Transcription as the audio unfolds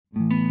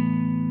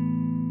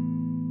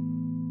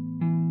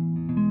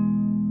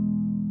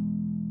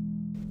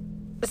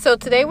So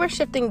today we're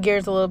shifting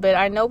gears a little bit.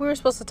 I know we were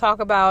supposed to talk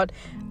about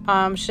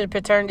should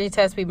paternity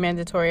tests be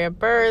mandatory at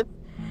birth.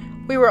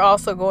 We were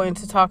also going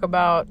to talk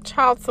about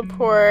child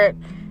support,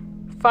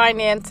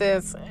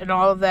 finances, and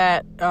all of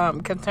that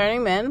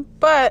concerning men.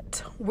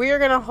 But we're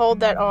going to hold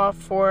that off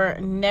for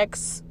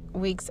next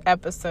week's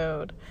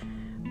episode,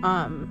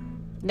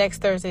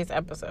 next Thursday's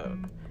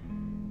episode.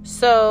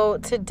 So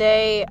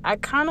today I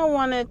kind of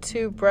wanted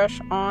to brush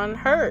on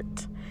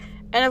hurt.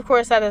 And of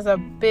course, that is a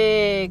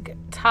big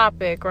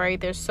topic, right?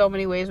 There's so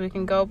many ways we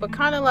can go, but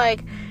kind of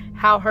like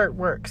how hurt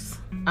works,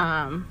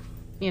 we're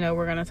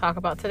going to talk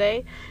about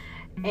today.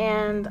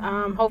 And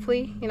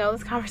hopefully,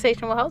 this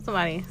conversation will help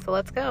somebody. So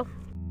let's go.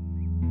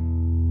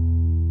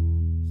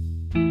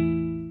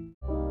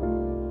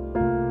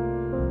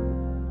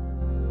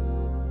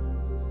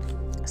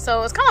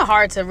 So it's kind of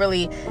hard to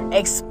really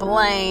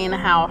explain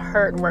how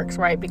hurt works,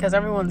 right? Because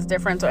everyone's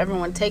different. So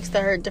everyone takes the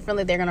hurt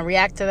differently. They're going to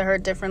react to the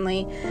hurt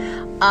differently.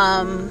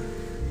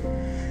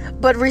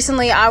 But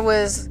recently I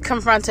was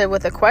confronted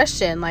with a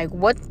question, like,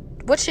 what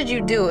should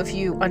you do if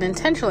you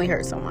unintentionally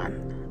hurt someone?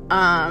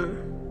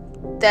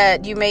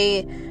 That you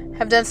may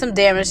have done some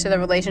damage to the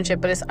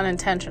relationship, but it's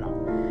unintentional.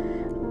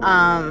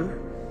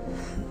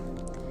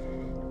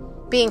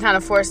 Being kind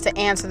of forced to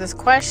answer this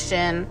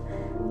question,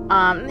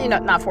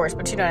 not forced,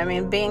 but you know what I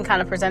mean? Being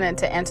kind of presented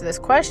to answer this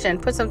question,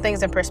 put some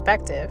things in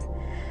perspective.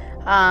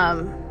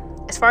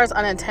 As far as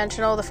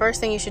unintentional, the first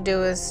thing you should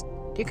do is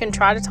you can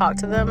try to talk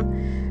to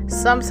them.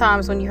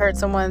 Sometimes when you hurt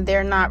someone,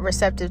 they're not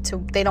receptive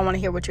they don't want to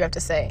hear what you have to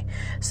say.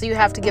 So you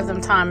have to give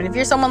them time. And if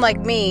you're someone like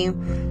me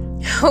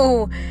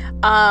who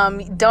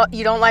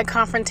you don't like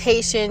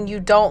confrontation, you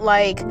don't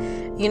like,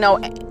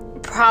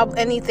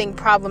 anything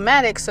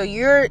problematic, so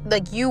you're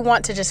like, you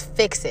want to just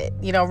fix it,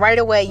 right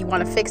away. You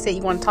want to fix it,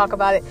 you want to talk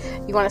about it,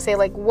 you want to say,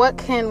 like, what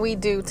can we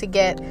do to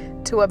get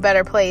to a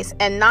better place?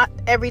 And not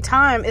every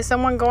time is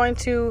someone going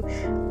to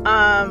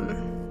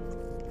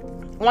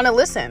want to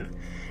listen.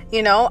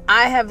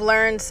 I have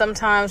learned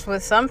sometimes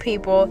with some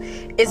people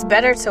it's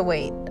better to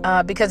wait,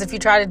 because if you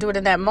try to do it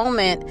in that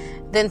moment,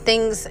 then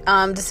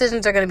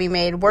decisions are going to be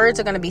made, words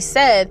are going to be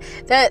said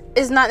that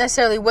is not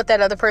necessarily what that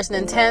other person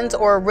intends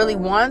or really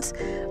wants,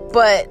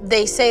 but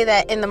they say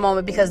that in the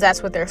moment because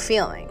that's what they're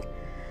feeling.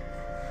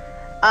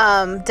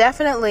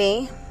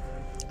 Definitely,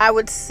 I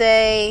would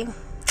say,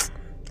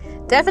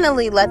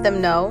 definitely let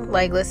them know,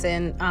 like,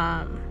 listen,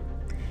 I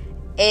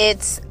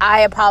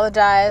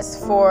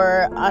apologize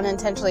for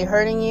unintentionally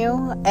hurting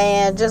you,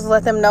 and just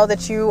let them know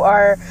that you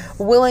are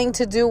willing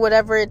to do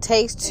whatever it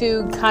takes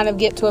to kind of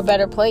get to a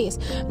better place.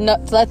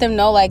 Let them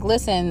know, like,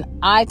 listen,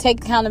 I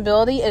take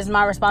accountability. It's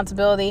my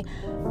responsibility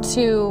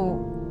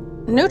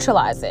to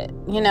neutralize it,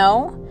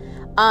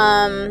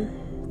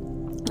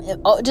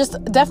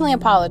 just definitely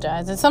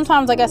apologize. And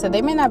sometimes, like I said,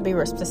 they may not be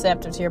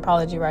receptive to your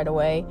apology right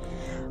away.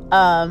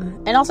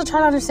 And also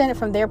try to understand it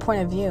from their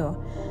point of view.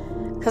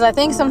 Because I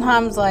think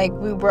sometimes, like,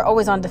 we're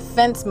always on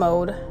defense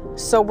mode.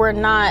 So we're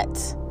not,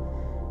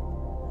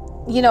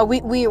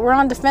 we're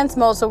on defense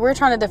mode. So we're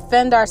trying to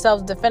defend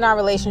ourselves, defend our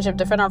relationship,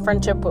 defend our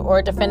friendship,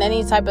 or defend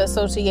any type of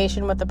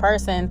association with the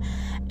person.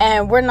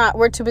 And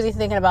we're too busy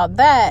thinking about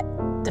that,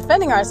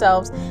 defending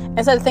ourselves,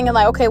 instead of thinking,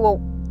 like, okay,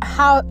 well,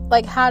 how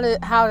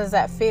does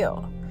that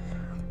feel?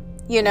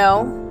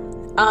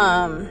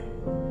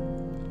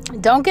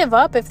 Don't give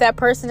up if that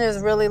person is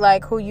really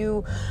like who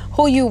you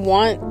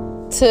want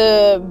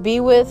to be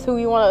with, who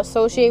you want to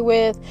associate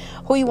with,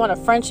 who you want a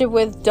friendship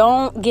with.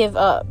 Don't give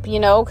up,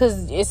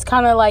 because it's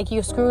kind of like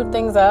you screwed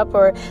things up,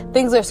 or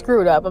things are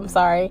screwed up. I'm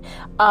sorry.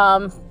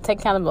 Take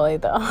accountability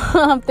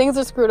though. Things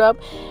are screwed up.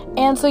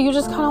 And so you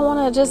just kind of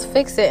want to just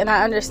fix it. And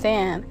I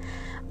understand.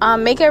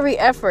 Make every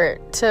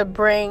effort to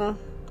bring,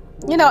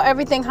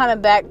 everything kind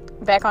of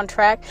back on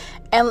track,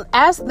 and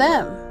ask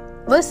them,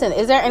 listen,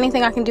 is there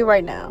anything I can do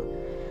right now?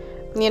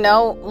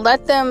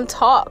 Let them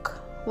talk,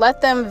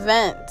 let them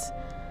vent.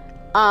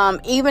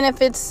 Even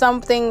if it's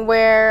something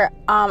where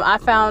I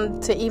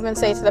found to even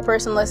say to the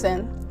person,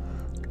 listen,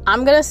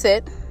 I'm going to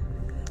sit,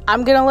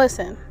 I'm going to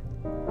listen.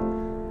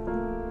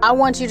 I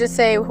want you to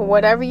say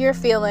whatever you're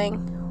feeling,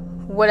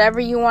 wherever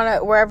you want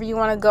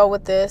to go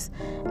with this,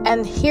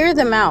 and hear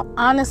them out.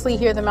 Honestly,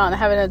 hear them out and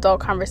have an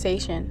adult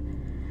conversation.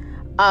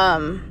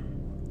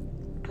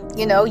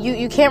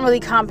 You can't really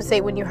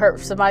compensate when you hurt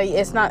somebody.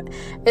 It's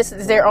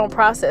their own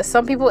process.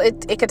 Some people,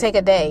 it could take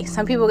a day.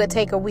 Some people it could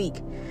take a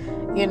week.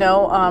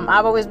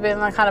 I've always been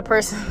the kind of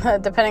person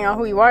that, depending on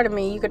who you are to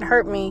me, you can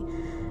hurt me,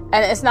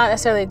 and it's not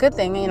necessarily a good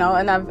thing, and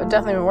I've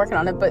definitely been working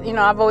on it. But,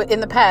 I've always, in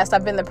the past,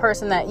 I've been the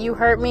person that you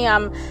hurt me.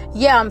 I'm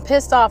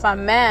pissed off.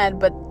 I'm mad,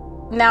 but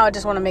now I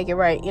just want to make it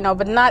right,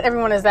 but not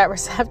everyone is that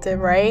receptive,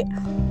 right?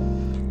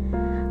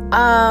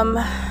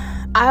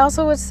 I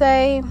also would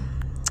say,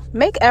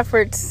 make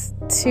efforts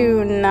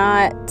to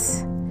not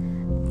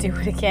do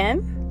it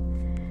again.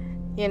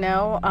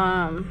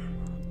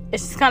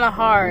 It's just kind of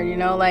hard,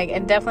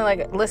 and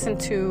definitely listen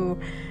to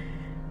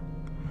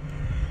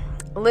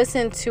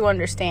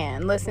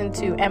understand, listen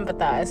to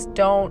empathize.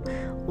 Don't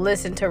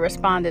listen to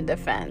respond and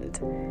defend.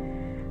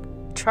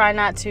 Try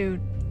not to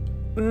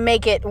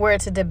make it where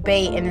it's a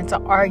debate and it's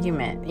an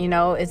argument.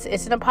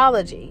 It's an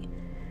apology.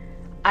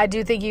 I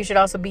do think you should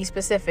also be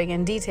specific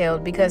and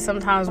detailed, because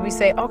sometimes we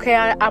say, okay,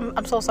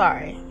 I'm so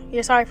sorry.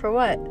 You're sorry for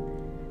what?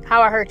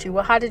 How I hurt you?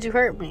 Well, how did you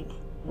hurt me?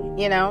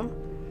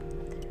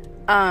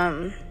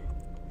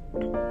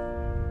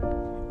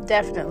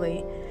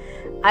 Definitely.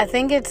 I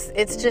think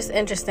it's just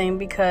interesting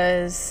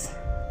because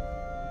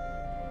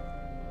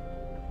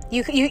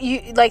you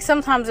like,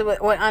 sometimes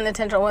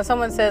when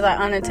someone says I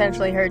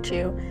unintentionally hurt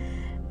you,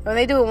 when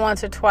they do it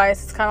once or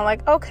twice, it's kind of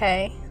like,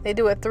 okay. They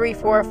do it 3,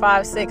 4,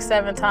 5, 6,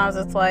 7 times.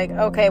 It's like,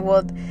 okay,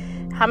 well,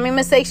 how many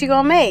mistakes you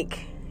gonna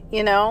make?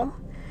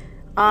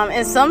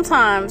 And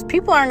sometimes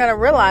people aren't gonna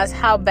realize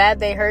how bad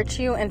they hurt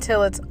you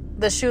until it's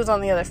the shoe's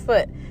on the other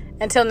foot.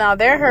 Until now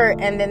they're hurt,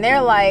 and then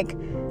they're like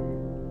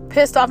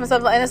pissed off and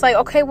stuff. And it's like,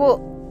 okay, well,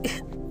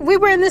 we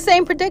were in the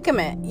same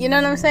predicament. You know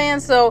what I'm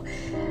saying? So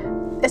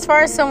as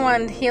far as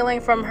someone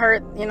healing from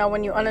hurt,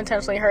 when you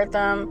unintentionally hurt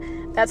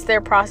them, that's their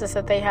process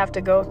that they have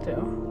to go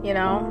through.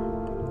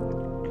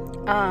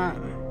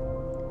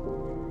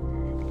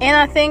 And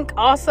I think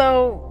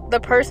also the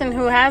person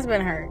who has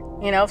been hurt,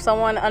 if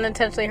someone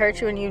unintentionally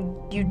hurt you and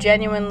you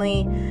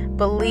genuinely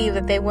believe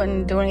that they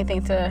wouldn't do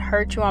anything to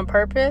hurt you on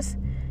purpose,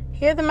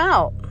 hear them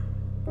out.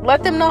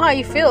 Let them know how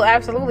you feel,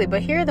 absolutely,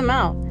 but hear them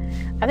out.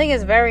 I think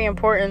it's very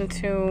important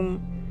to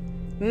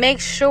make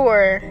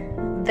sure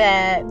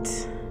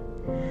that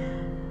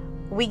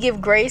we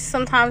give grace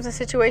sometimes in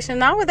situations,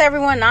 not with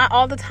everyone, not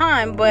all the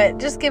time, but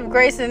just give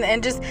grace,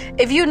 and just,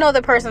 if you know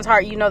the person's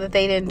heart, you know that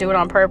they didn't do it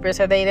on purpose,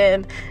 or they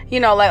didn't,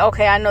 like,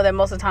 okay, I know that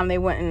most of the time they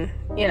wouldn't,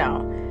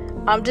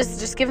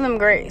 just give them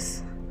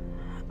grace.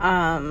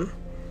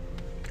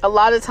 A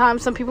lot of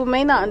times some people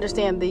may not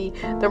understand the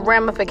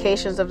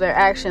ramifications of their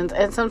actions,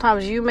 and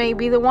sometimes you may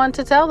be the one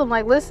to tell them,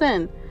 like,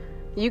 listen,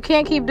 you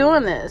can't keep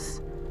doing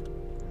this.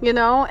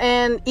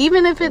 And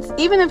even if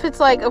it's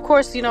like, of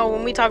course,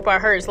 when we talk about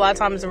hurts, a lot of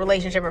times it's a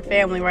relationship or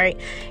family, right?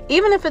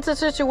 Even if it's a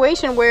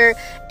situation where,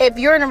 if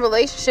you're in a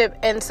relationship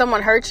and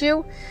someone hurts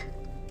you,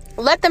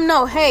 let them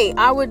know, hey,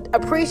 I would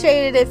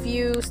appreciate it if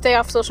you stay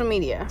off social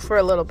media for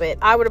a little bit.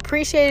 I would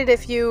appreciate it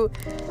if you,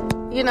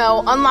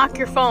 unlock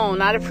your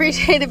phone. I'd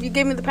appreciate it if you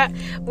give me the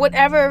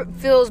whatever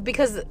feels,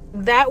 because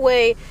that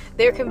way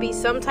there can be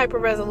some type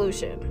of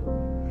resolution.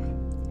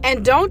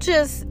 And don't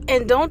just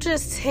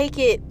take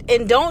it,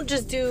 and don't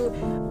just do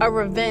a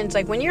revenge.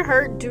 Like, when you're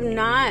hurt, do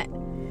not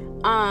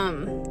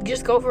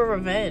just go for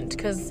revenge,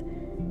 because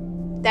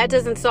that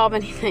doesn't solve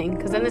anything.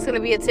 Because then it's going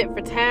to be a tit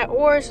for tat,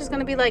 or it's just going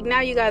to be like, now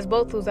you guys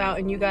both lose out,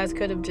 and you guys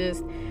could have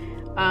just worked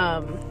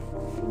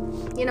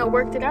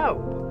it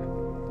out.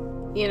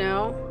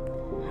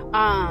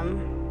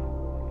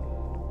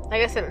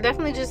 Like I said,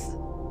 definitely just,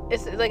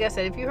 it's like I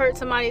said, if you hurt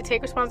somebody,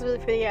 take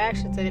responsibility for your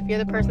actions. And if you're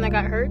the person that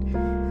got hurt,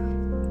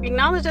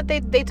 acknowledge that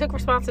they took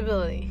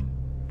responsibility.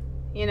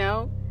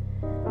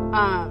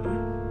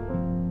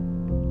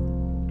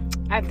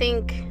 I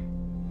think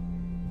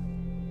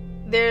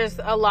there's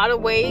a lot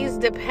of ways,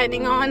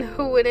 depending on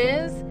who it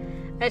is,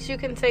 that you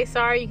can say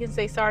sorry. You can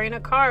say sorry in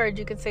a card.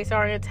 You can say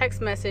sorry in a text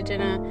message,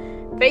 in a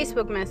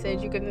Facebook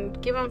message. You can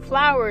give them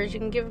flowers. You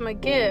can give them a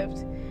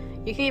gift.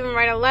 You can even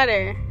write a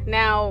letter.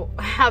 Now,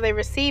 how they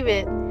receive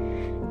it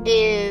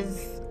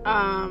is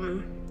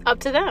up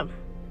to them.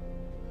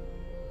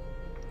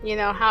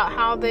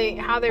 How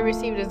they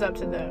receive it is up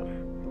to them.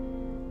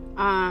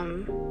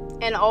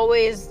 And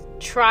always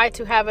try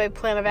to have a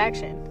plan of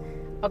action,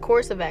 a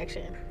course of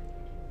action.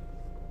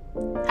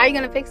 How are you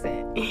going to fix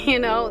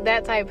it?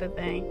 That type of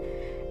thing.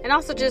 And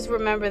also just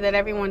remember that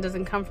everyone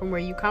doesn't come from where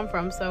you come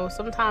from. So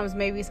sometimes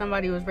maybe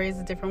somebody was raised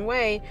a different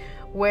way,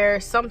 where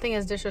something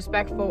is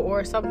disrespectful,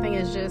 or something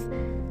is just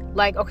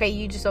like, okay,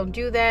 you just don't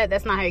do that.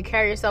 That's not how you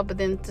carry yourself. But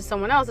then to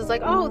someone else, it's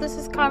like, oh, this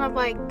is kind of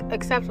like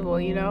acceptable,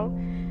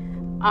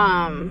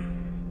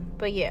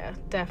 But yeah,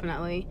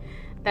 definitely.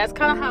 That's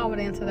kind of how I would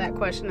answer that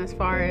question, as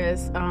far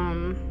as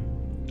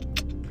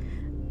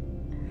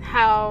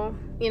how,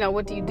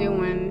 what do you do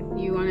when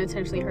you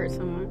unintentionally hurt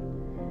someone?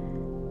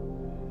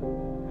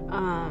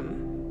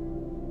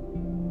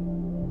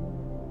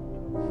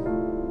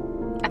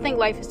 I think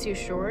life is too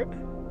short.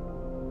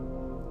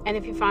 And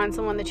if you find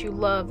someone that you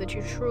love, that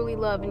you truly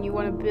love, and you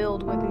want to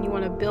build with, and you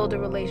want to build a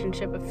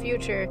relationship, a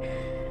future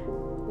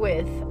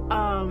with,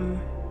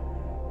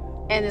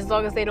 and as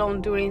long as they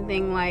don't do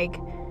anything like,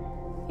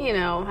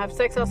 have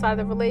sex outside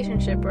the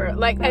relationship, or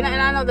like, and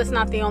I know that's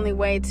not the only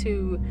way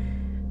to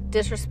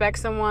disrespect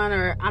someone,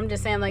 or I'm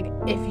just saying, like,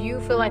 if you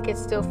feel like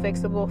it's still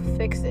fixable,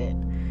 fix it.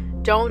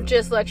 Don't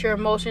just let your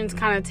emotions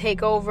kind of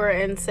take over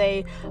and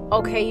say,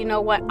 okay, you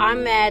know what,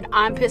 I'm mad,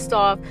 I'm pissed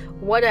off,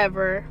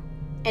 whatever,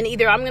 and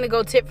either I'm going to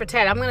go tit for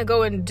tat, I'm going to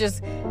go and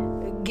just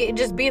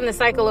be in the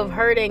cycle of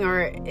hurting,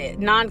 or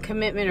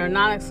non-commitment, or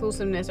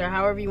non-exclusiveness, or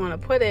however you want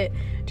to put it,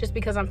 just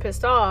because I'm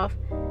pissed off.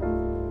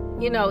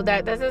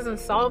 That doesn't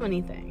solve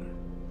anything.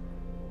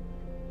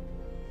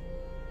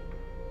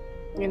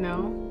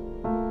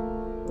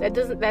 That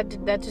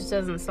just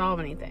doesn't solve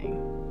anything.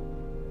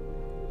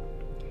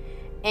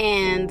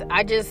 And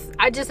I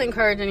just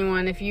encourage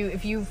anyone, if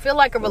you feel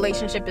like a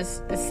relationship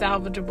is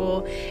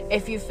salvageable,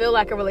 if you feel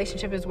like a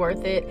relationship is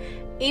worth it,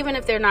 even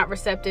if they're not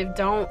receptive,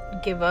 don't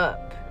give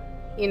up.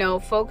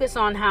 Focus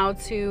on how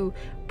to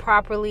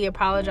properly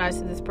apologize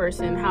to this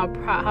person, how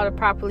to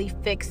properly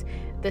fix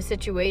the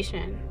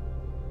situation.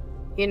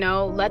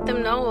 Let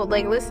them know,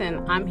 like,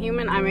 listen, I'm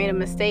human, I made a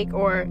mistake.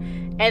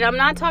 And I'm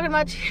not talking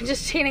about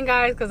just cheating,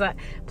 guys, because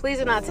please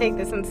do not take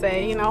this and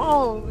say,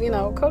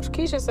 Coach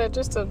Keisha said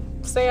just to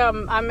say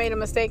I made a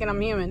mistake and I'm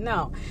human.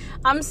 No,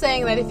 I'm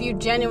saying that if you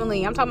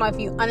genuinely, I'm talking about if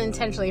you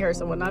unintentionally hurt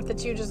someone, not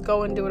that you just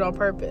go and do it on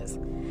purpose.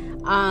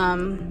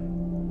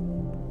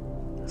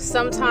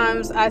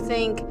 Sometimes I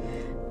think,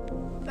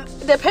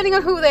 depending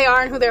on who they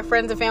are and who their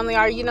friends and family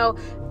are,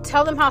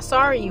 tell them how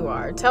sorry you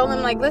are. Tell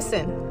them, like,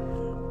 listen,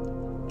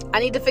 I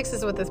need to fix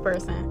this with this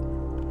person.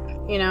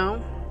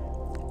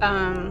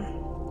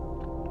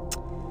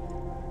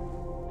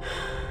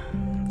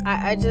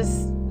 I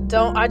just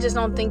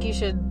don't think you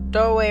should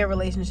throw away a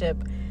relationship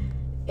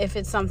if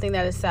it's something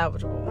that is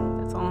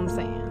salvageable. That's all I'm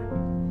saying.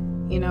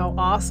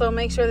 Also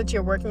make sure that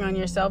you're working on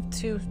yourself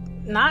to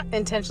not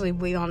intentionally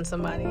bleed on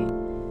somebody.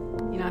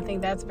 I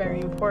think that's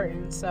very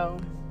important. So,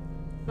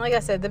 like I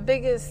said,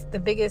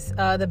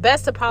 the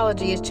best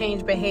apology is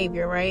change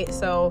behavior, right?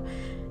 So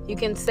you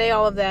can say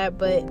all of that,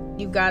 but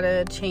you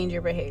gotta change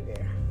your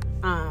behavior,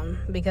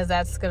 because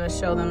that's gonna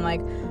show them, like,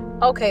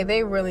 okay,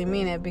 they really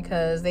mean it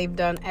because they've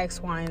done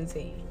X, Y, and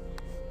Z.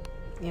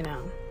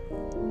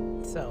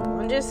 So,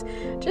 and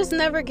just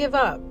never give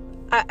up.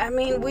 I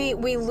mean,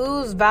 we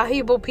lose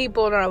valuable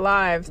people in our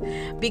lives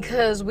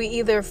because we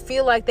either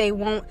feel like they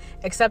won't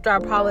accept our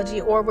apology,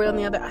 or we're on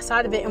the other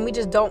side of it and we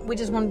just want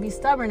to be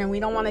stubborn and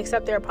we don't want to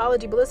accept their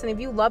apology. But listen, if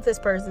you love this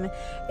person,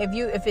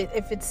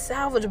 if it's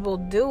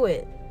salvageable, do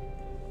it.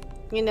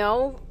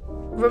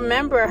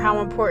 Remember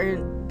how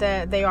important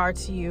that they are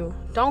to you.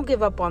 Don't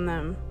give up on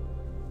them.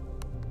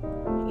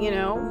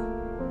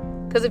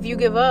 Because if you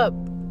give up,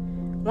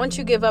 once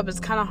you give up, it's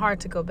kind of hard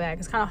to go back.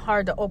 It's kind of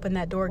hard to open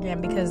that door again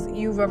because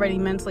you've already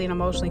mentally and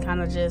emotionally kind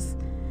of just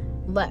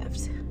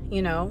left,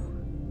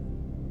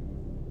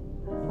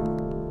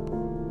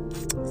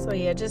 So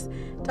yeah, just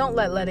don't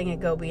let letting it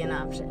go be an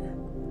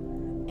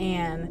option.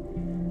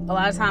 And a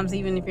lot of times,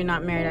 even if you're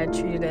not married, I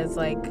treat it as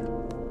like,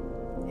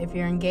 if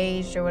you're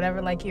engaged or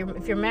whatever, like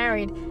if you're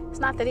married, it's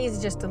not that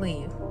easy just to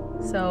leave.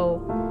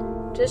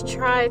 So just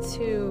try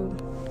to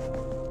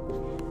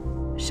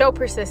show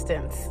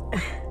persistence.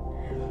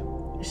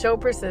 Show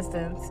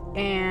persistence.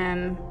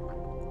 And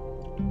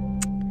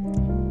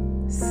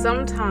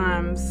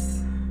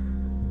sometimes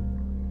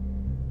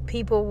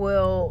people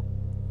will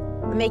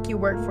make you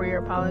work for your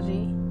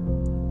apology.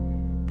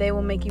 They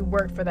will make you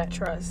work for that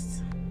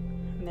trust.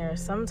 And there are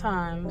some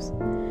times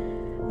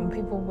when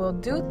people will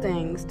do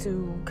things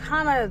to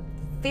kind of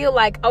feel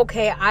like,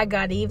 okay, I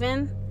got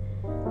even.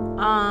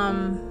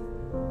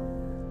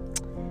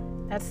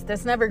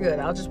 That's never good.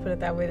 I'll just put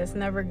it that way. That's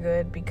never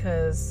good,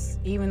 because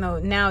even though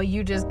now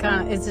you just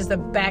it's just a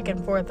back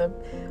and forth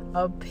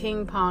of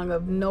ping pong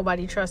of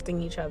nobody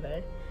trusting each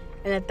other.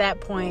 And at that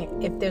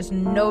point, if there's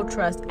no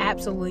trust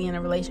absolutely in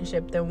a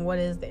relationship, then what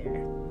is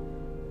there?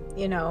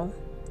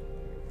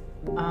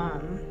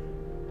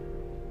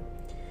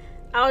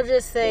 I'll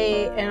just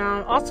say, and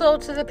also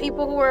to the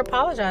people who are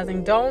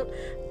apologizing, don't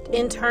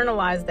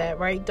internalize that,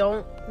 right?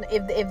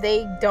 If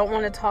they don't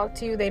want to talk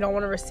to you, they don't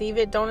want to receive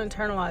it, don't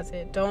internalize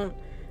it. Don't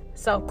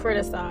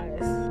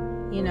self-criticize,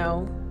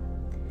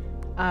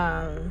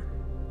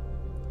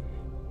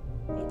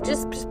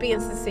 just being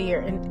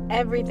sincere in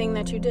everything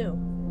that you do.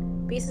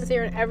 Be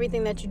sincere in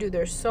everything that you do.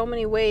 There's so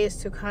many ways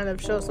to kind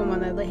of show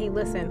someone that, hey,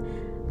 listen,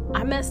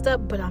 I messed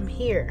up, but I'm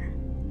here.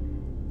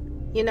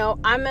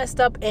 I messed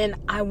up and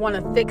I want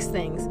to fix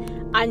things.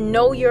 I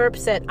know you're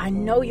upset. I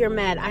know you're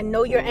mad. I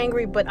know you're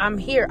angry, but I'm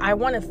here. I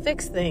want to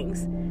fix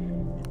things.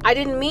 I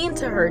didn't mean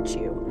to hurt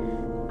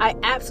you. I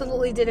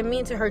absolutely didn't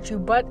mean to hurt you.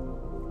 But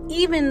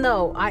even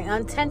though I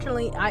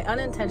unintentionally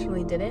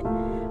did it,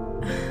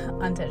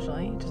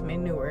 unintentionally, just made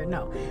a new word.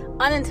 No,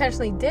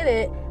 unintentionally did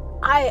it.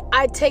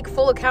 I take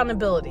full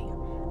accountability.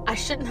 I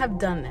shouldn't have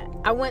done that.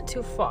 I went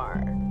too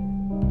far.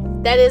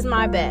 That is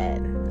my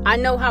bad. I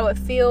know how it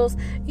feels.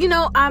 These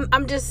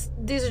are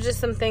just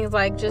some things,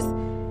 like, just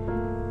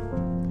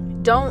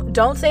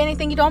don't say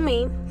anything you don't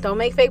mean. Don't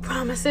make fake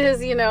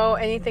promises,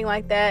 anything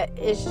like that.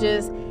 It's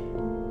just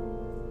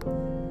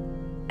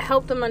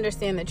help them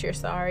understand that you're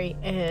sorry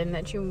and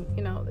that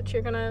that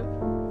you're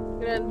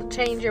gonna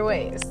change your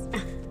ways.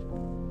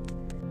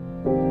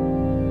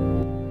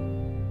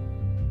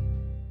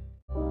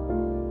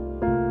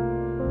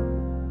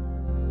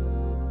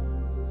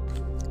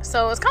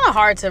 So it's kind of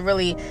hard to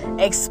really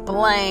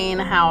explain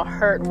how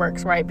hurt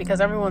works, right? Because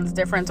everyone's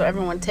different, so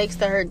everyone takes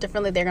the hurt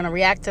differently. They're going to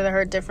react to the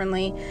hurt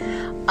differently.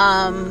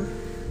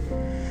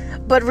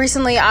 But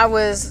recently I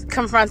was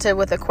confronted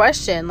with a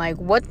question, like,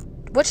 what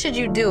should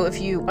you do if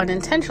you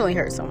unintentionally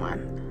hurt someone?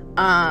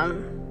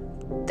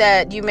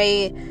 That you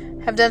may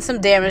have done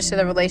some damage to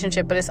the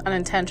relationship, but it's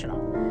unintentional.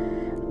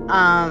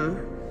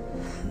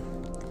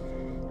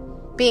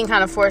 being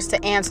kind of forced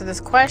to answer this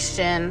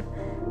question,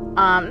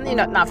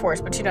 not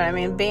forced, but you know what I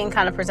mean, being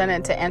kind of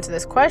presented to answer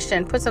this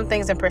question, put some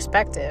things in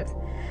perspective.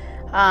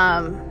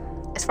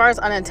 As far as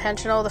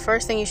unintentional, the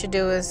first thing you should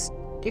do is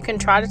you can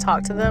try to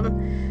talk to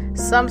them.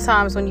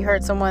 Sometimes when you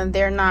hurt someone,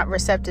 they're not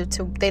receptive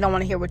they don't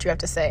want to hear what you have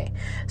to say.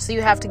 So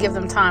you have to give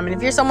them time. And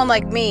if you're someone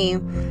like me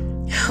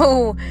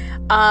who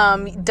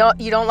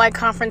you don't like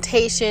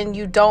confrontation,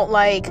 you don't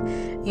like,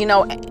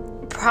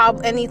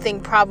 anything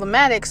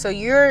problematic, so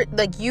you're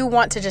like, you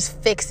want to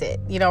just fix it,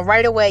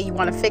 right away. You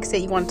want to fix it,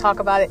 you want to talk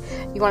about it,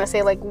 you want to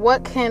say, like,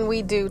 what can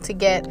we do to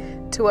get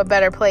to a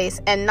better place?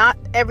 And not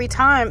every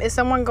time is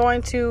someone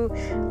going to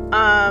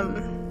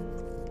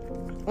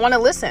want to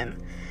listen.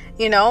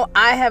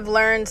 I have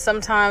learned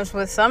sometimes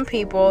with some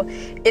people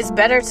it's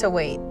better to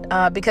wait,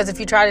 because if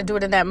you try to do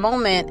it in that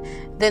moment,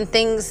 then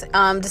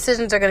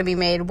decisions are going to be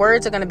made,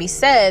 words are going to be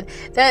said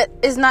that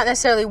is not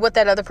necessarily what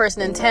that other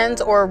person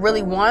intends or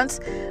really wants,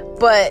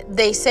 but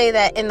they say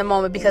that in the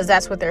moment because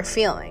that's what they're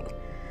feeling.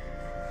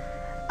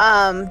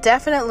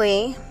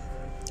 Definitely,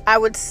 I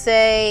would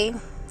say,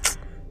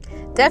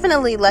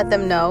 definitely let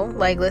them know,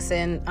 like,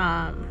 listen,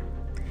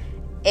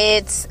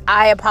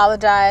 I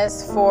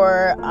apologize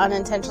for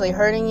unintentionally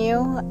hurting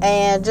you,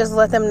 and just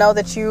let them know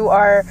that you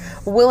are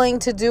willing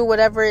to do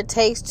whatever it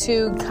takes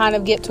to kind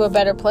of get to a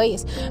better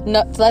place.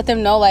 Let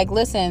them know, like,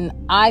 listen,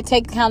 I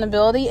take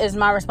accountability. It's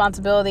my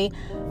responsibility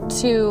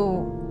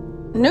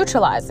to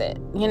neutralize it,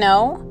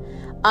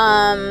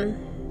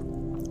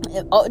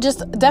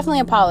 just definitely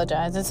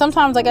apologize. And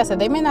sometimes, like I said,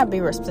 they may not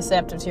be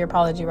receptive to your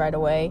apology right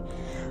away.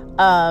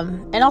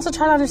 And also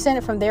try to understand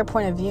it from their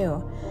point of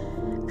view.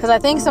 Because I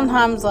think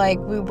sometimes, like,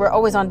 we're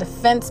always on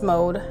defense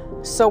mode,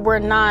 so we're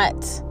not,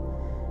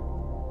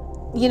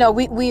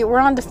 we're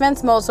on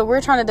defense mode, so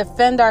we're trying to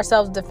defend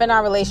ourselves, defend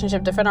our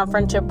relationship, defend our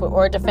friendship,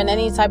 or defend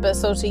any type of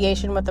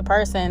association with the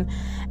person,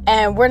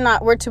 and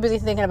we're too busy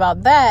thinking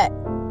about that,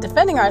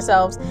 defending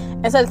ourselves,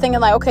 instead of thinking,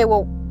 like, okay,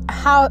 well,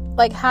 how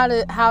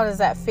does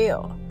that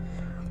feel?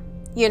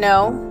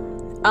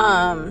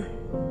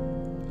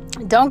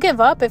 Don't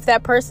give up if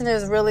that person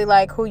is really,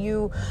 like, who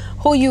you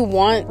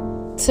want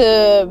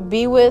to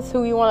be with,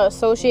 who you want to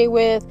associate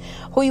with,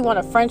 who you want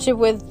a friendship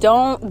with.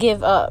 Don't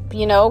give up,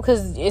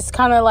 because it's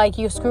kind of like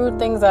you screwed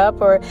things up,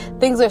 or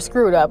things are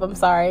screwed up. I'm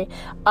sorry.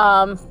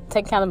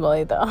 Take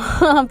accountability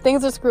though.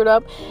 Things are screwed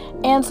up,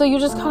 and so you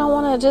just kind of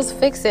want to just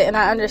fix it. And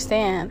I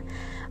understand.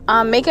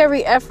 Make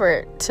every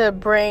effort to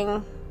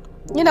bring,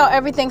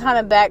 everything kind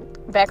of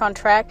back on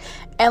track,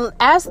 and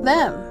ask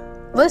them,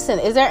 listen,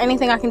 is there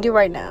anything I can do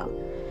right now?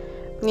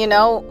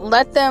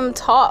 Let them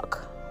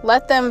talk,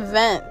 let them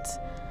vent.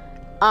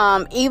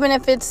 Even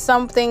if it's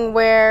something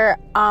where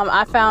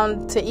I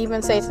found to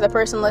even say to the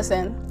person,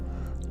 listen,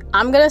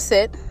 I'm going to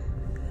sit.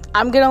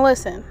 I'm going to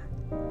listen.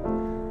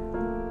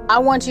 I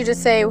want you to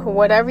say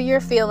whatever you're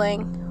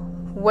feeling,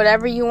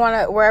 wherever you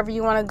want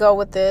to go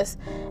with this,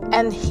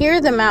 and hear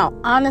them out.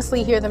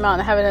 Honestly, hear them out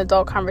and have an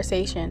adult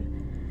conversation.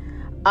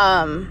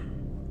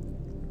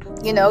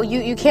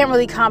 You can't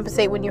really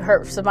compensate when you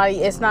hurt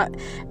somebody. It's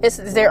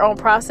their own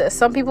process.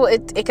 Some people,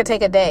 it could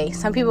take a day.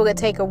 Some people could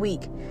take a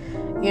week.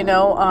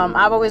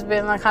 I've always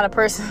been the kind of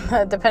person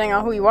that, depending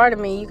on who you are to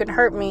me, you can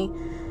hurt me,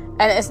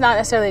 and it's not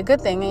necessarily a good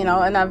thing, and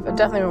I've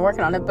definitely been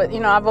working on it. But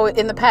I've always,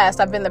 in the past,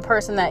 I've been the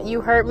person that you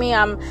hurt me,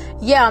 I'm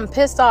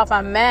pissed off,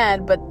 I'm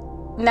mad, but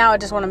now I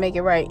just want to make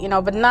it right,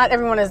 but not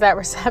everyone is that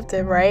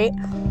receptive, right?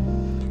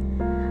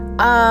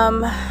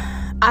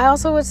 I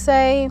also would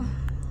say,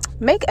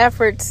 make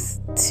efforts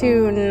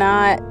to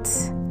not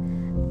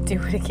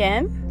do it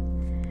again.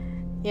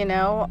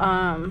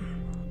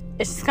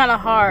 It's just kind of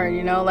hard,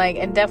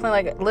 and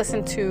definitely,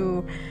 listen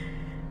to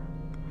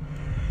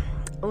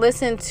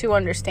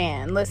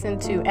understand, listen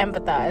to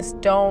empathize.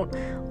 Don't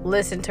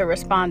listen to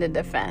respond and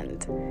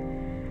defend.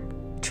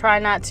 Try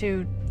not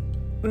to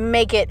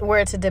make it where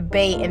it's a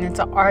debate and it's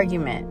an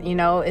argument.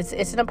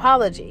 It's an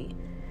apology.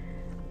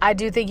 I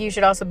do think you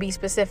should also be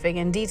specific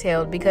and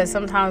detailed, because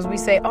sometimes we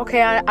say,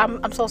 okay,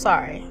 I'm so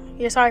sorry.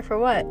 You're sorry for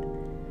what?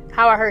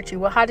 How I hurt you?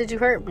 Well, how did you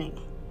hurt me?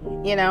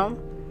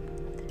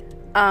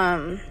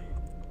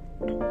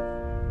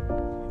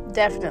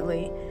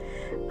 Definitely.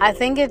 I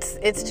think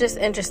it's just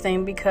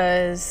interesting,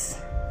 because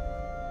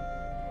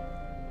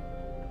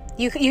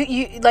you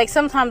like,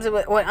 sometimes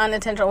when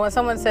unintentional, when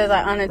someone says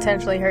I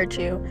unintentionally hurt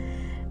you,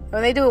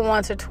 when they do it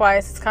once or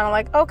twice, it's kind of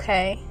like,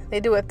 okay. They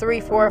do it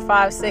 3, 4,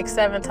 5, 6,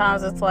 7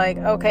 times. It's like,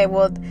 okay,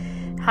 well,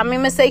 how many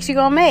mistakes you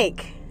gonna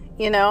make?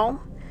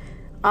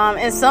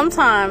 And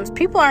sometimes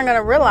people aren't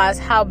gonna realize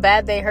how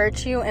bad they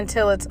hurt you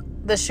until it's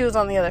the shoe's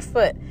on the other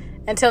foot.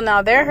 Until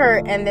now they're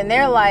hurt, and then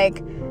they're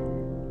like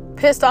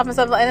pissed off and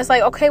stuff. And it's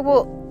like, okay,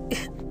 well,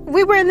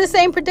 we were in the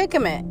same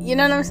predicament. You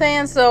know what I'm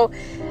saying? So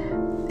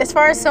as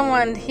far as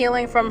someone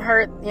healing from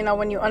hurt,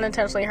 when you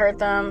unintentionally hurt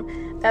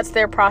them, that's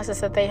their process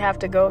that they have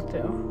to go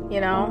through,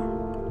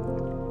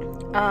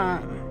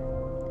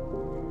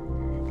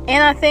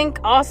 And I think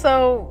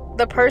also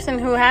the person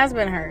who has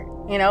been hurt,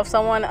 if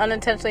someone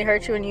unintentionally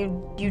hurt you and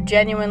you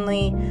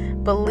genuinely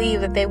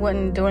believe that they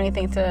wouldn't do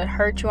anything to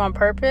hurt you on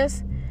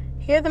purpose,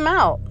 hear them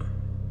out.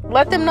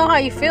 Let them know how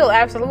you feel,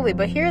 absolutely,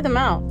 but hear them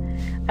out.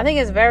 I think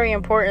it's very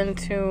important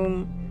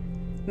to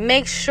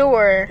make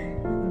sure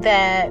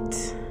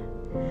that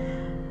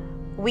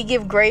we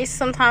give grace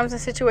sometimes in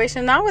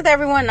situations, not with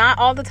everyone, not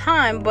all the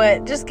time,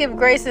 but just give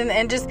grace,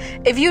 and just,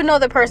 if you know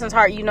the person's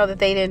heart, you know that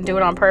they didn't do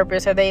it on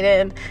purpose, or they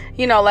didn't,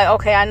 like,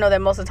 okay, I know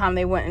that most of the time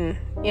they wouldn't,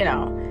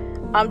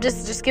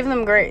 just give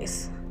them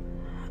grace.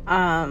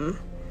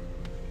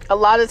 A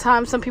lot of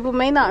times some people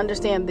may not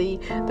understand the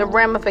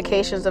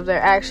ramifications of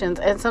their actions,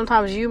 and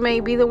sometimes you may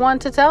be the one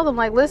to tell them,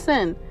 like,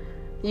 listen,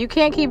 you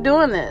can't keep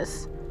doing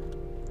this.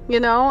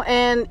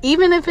 And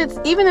even if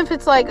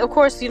it's like, of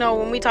course,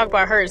 when we talk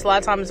about hurts, a lot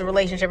of times it's a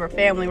relationship or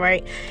family,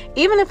 right?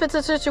 Even if it's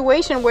a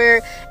situation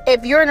where,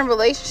 if you're in a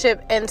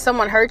relationship and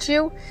someone hurts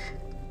you,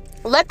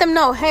 let them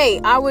know, hey,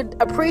 I would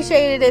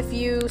appreciate it if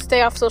you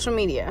stay off social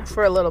media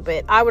for a little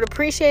bit. I would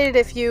appreciate it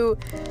if you,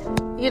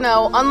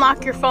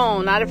 unlock your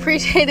phone. I'd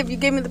appreciate it if you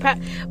give me the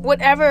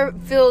whatever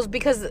feels,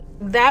 because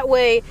that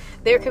way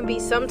there can be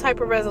some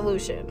type of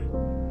resolution.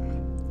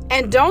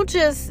 And don't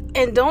just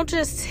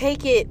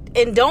take it,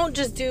 and don't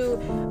just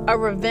do a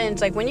revenge.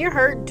 Like, when you're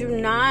hurt, do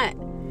not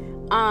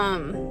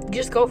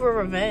just go for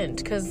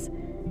revenge, because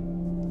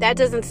that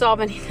doesn't solve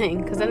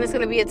anything. Because then it's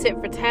going to be a tit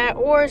for tat,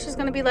 or it's just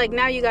going to be like,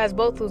 now you guys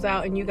both lose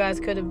out, and you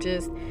guys could have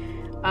just, worked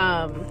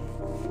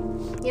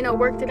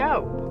it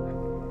out.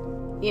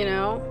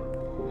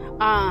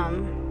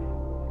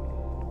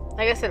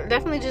 Like I said,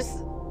 definitely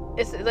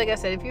it's like I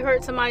said, if you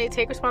hurt somebody,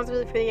 take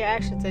responsibility for your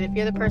actions. And if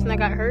you're the person that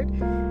got hurt,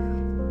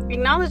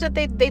 acknowledge that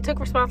they took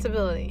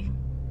responsibility.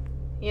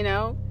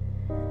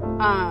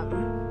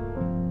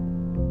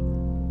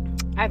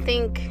 I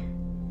think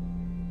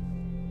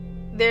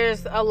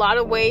there's a lot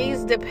of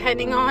ways,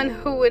 depending on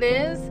who it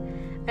is,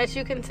 that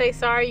you can say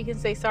sorry. You can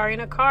say sorry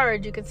in a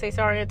card. You can say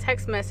sorry in a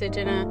text message,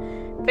 in a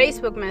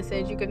Facebook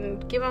message. You can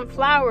give them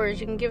flowers.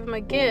 You can give them a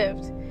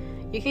gift.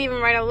 You can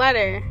even write a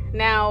letter.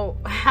 Now,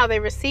 how they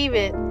receive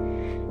it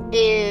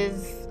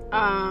is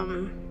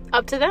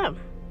up to them.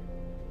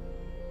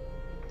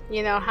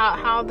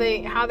 How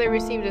they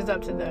receive it is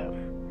up to them.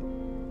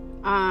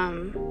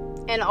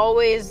 And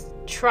always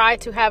try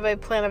to have a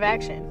plan of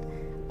action,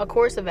 a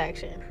course of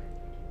action.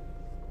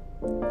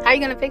 How are you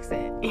going to fix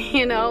it?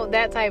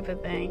 That type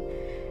of thing.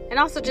 And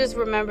also just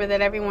remember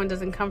that everyone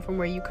doesn't come from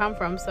where you come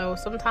from. So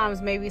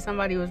sometimes maybe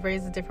somebody was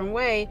raised a different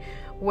way,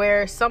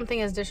 where something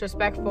is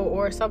disrespectful,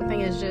 or something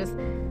is just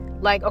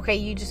like, okay,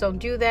 you just don't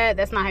do that.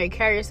 That's not how you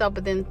carry yourself.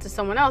 But then to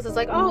someone else, it's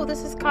like, oh,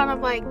 this is kind of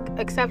like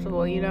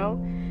acceptable,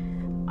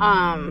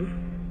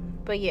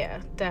 But yeah,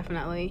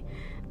 definitely.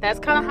 That's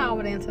kind of how I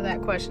would answer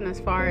that question, as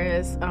far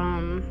as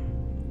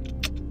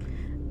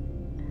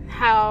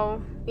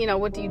how,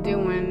 what do you do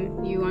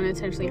when you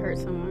unintentionally hurt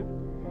someone?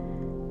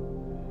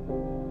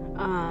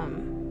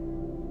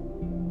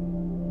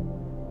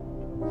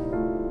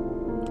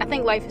 I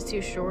think life is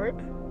too short.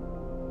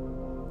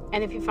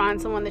 And if you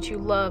find someone that you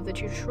love,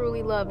 that you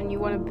truly love, and you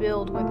want to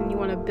build with, and you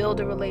want to build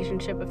a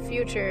relationship, a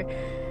future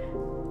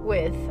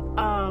with,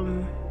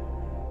 and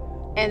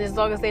as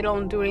long as they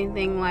don't do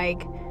anything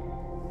like,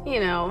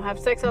 have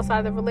sex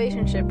outside the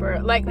relationship,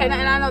 or like, and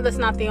I know that's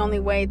not the only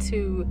way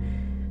to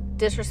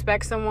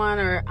disrespect someone,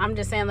 or I'm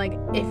just saying, like,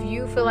 if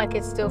you feel like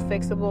it's still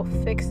fixable,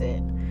 fix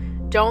it.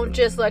 Don't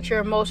just let your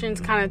emotions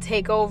kind of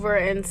take over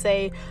and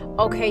say,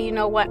 okay, you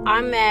know what,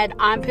 I'm mad,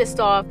 I'm pissed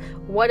off,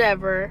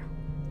 whatever,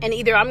 and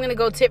either I'm going to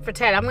go tit for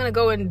tat, I'm going to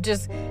go and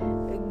just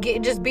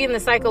be in the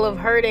cycle of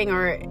hurting,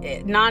 or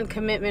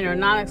non-commitment, or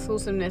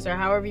non-exclusiveness, or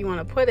however you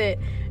want to put it,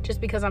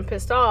 just because I'm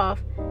pissed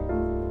off.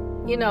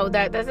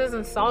 That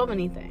doesn't solve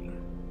anything.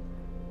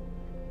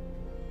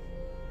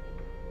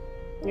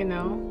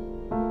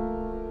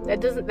 That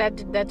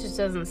just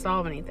doesn't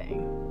solve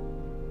anything.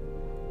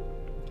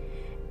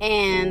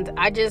 And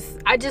I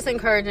just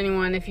encourage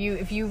anyone, if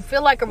you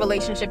feel like a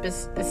relationship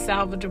is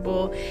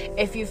salvageable,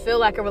 if you feel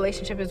like a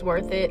relationship is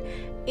worth it,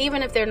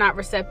 even if they're not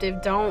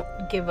receptive, don't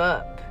give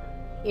up.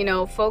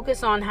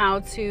 Focus on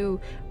how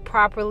to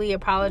properly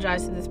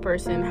apologize to this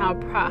person, how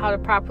to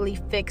properly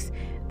fix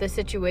the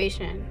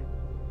situation.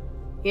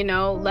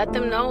 Let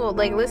them know,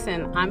 like,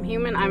 listen, I'm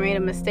human, I made a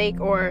mistake,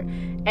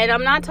 and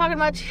I'm not talking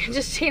about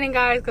just cheating,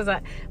 guys, because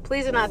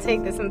please do not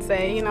take this and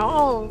say,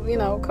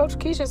 Coach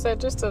Keisha said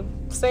just to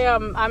say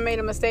I made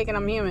a mistake and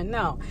I'm human.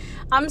 No,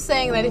 I'm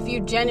saying that if you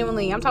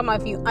genuinely, I'm talking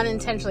about if you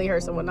unintentionally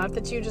hurt someone, not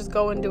that you just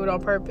go and do it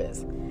on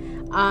purpose.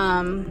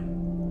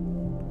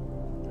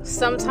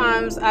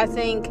 Sometimes I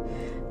think,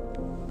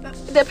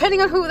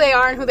 depending on who they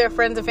are and who their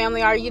friends and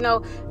family are,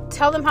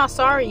 tell them how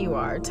sorry you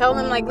are. Tell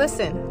them, like,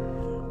 listen,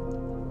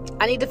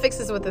 I need to fix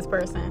this with this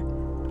person,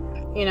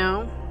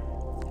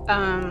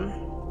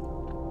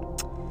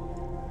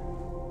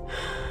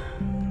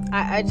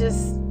 I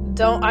just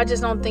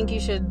don't think you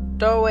should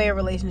throw away a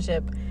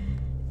relationship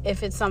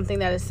if it's something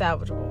that is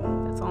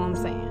salvageable. That's all I'm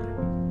saying.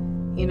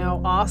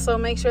 Also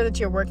make sure that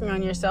you're working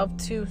on yourself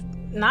to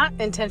not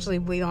intentionally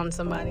bleed on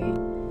somebody.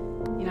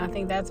 I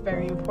think that's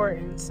very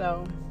important.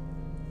 So,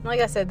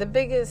 like I said,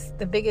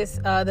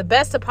 the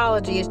best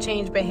apology is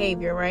change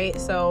behavior, right?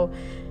 So,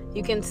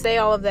 You can say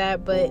all of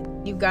that, but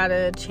you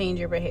gotta change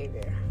your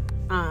behavior.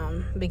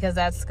 Because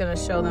that's gonna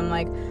show them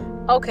like,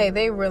 okay,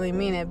 they really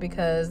mean it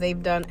because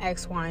they've done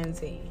X, Y, and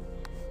Z.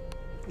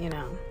 You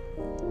know.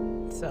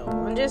 So,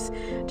 and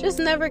just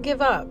never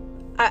give up.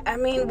 I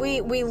mean,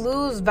 we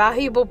lose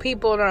valuable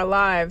people in our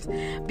lives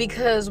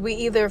because we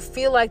either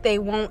feel like they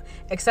won't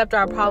accept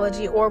our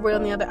apology, or we're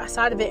on the other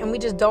side of it and we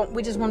just want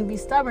to be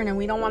stubborn and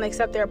we don't want to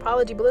accept their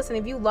apology. But listen,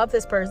 if you love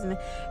this person,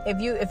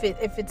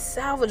 if it's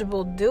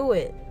salvageable, do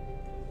it.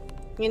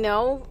 You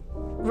know,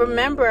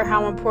 remember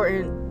how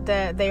important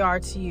that they are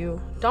to you.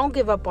 Don't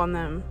give up on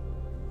them.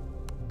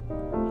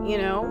 You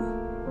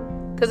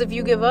know, because if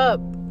you give up,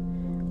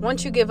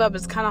 once you give up,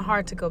 it's kind of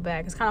hard to go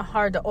back. It's kind of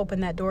hard to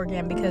open that door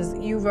again because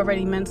you've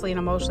already mentally and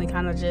emotionally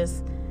kind of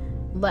just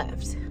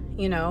left,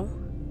 you know?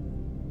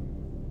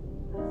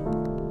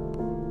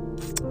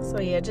 So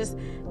yeah, just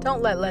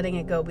don't let letting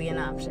it go be an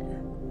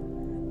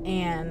option.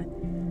 And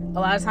a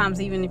lot of times,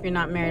 even if you're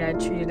not married, I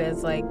treat it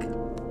as like,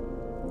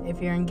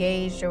 if you're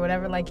engaged or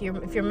whatever, like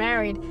if you're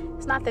married,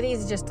 it's not that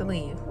easy just to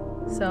leave.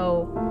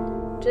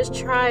 So just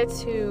try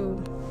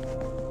to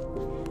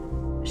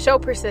show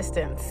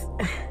persistence.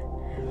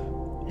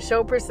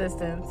 Show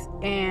persistence.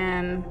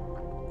 And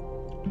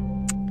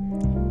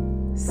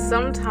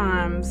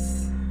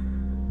sometimes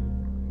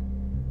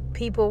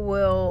people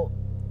will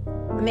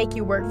make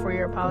you work for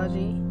your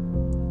apology.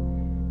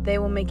 They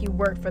will make you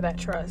work for that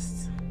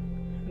trust.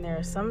 And there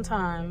are some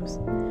times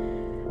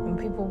when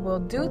people will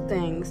do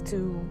things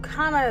to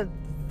kind of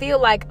feel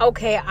like,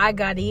 okay, I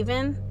got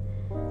even.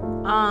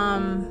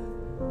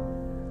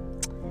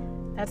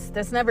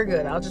 That's never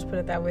good. I'll just put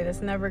it that way.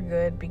 That's never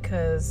good,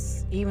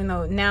 because even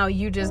though now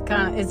you just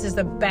kind of, it's just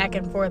a back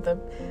and forth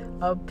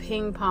of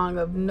ping pong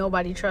of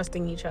nobody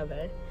trusting each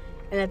other.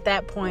 And at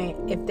that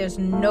point, if there's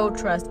no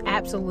trust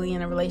absolutely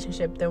in a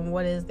relationship, then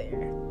what is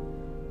there?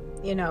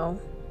 You know?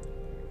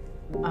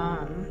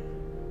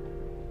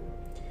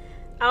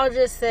 I'll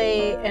just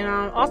say, and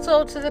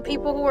also to the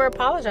people who are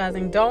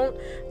apologizing, don't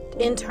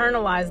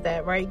internalize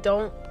that, right?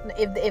 Don't,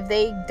 if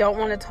they don't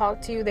want to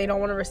talk to you, they don't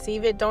want to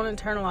receive it, don't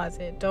internalize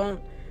it. Don't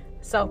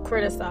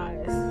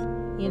self-criticize,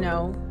 you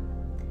know?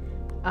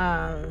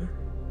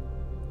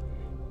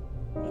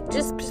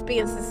 Just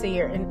being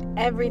sincere in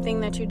everything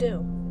that you do.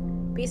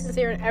 Be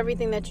sincere in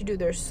everything that you do.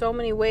 There's so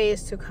many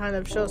ways to kind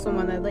of show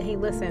someone that, hey,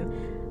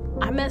 listen,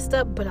 I messed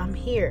up, but I'm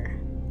here.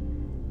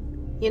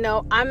 You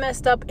know, I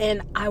messed up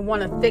and I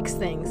want to fix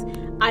things.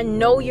 I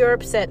know you're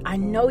upset. I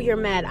know you're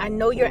mad. I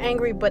know you're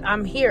angry, but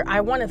I'm here.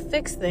 I want to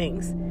fix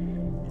things.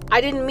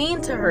 I didn't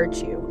mean to hurt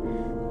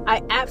you.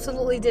 I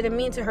absolutely didn't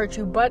mean to hurt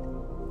you. But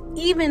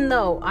even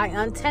though I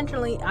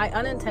unintentionally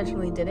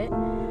did it,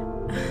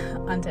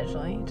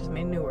 unintentionally, just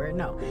made a new word.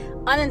 No,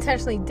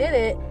 unintentionally did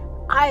it.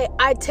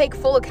 I take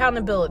full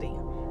accountability.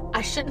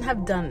 I shouldn't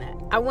have done that.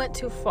 I went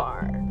too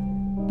far.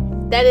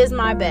 That is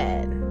my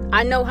bad.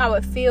 I know how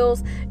it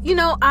feels. You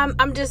know,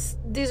 I'm just,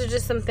 these are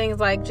just some things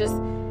like, just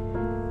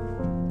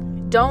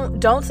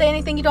don't say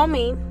anything you don't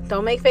mean.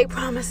 Don't make fake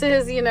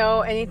promises, you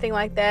know, anything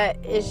like that.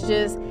 It's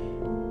just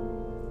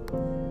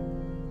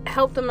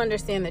help them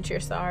understand that you're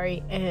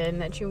sorry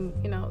and that you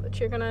know, that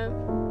you're gonna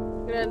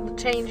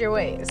change your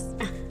ways.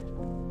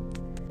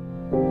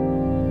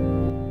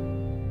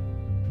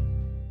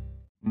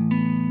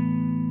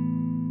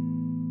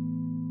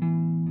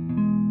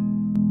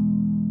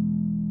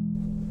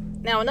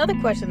 Now, another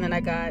question that I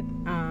got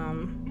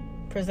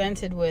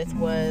presented with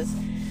was,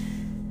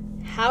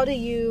 how do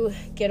you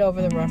get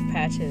over the rough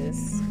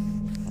patches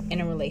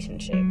in a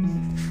relationship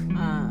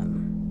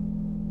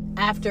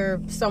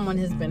after someone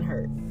has been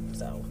hurt?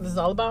 So this is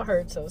all about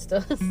hurt, so it's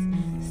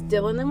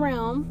still in the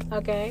realm,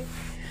 okay?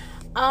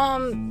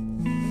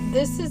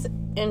 This is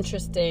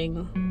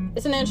interesting.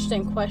 It's an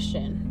interesting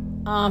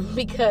question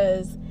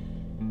because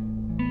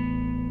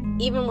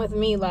even with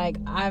me, like,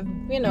 I've,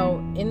 you know,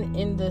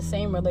 in the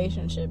same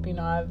relationship, you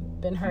know,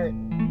 I've been hurt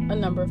a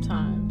number of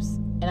times.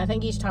 And I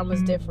think each time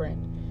was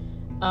different.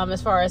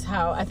 As far as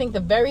how, I think the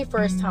very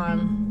first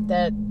time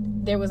that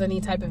there was any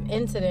type of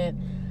incident,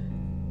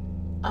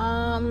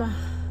 I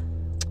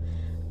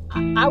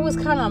was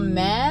kind of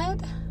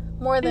mad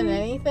more than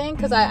anything.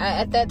 Because I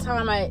at that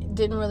time, I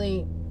didn't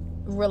really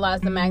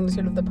realize the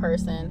magnitude of the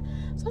person.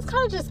 So I was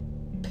kind of just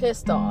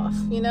pissed off,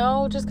 you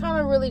know, just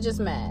kind of really just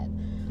mad.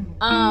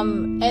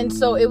 And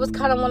so it was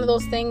kind of one of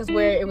those things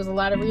where it was a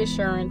lot of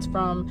reassurance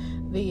from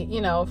the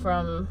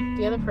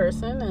other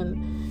person,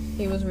 and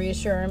he was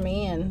reassuring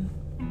me, and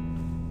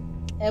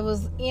it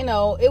was, you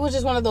know, it was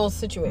just one of those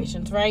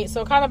situations, right?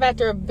 So kind of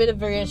after a bit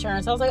of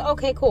reassurance, I was like,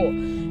 okay, cool.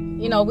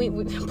 You know, we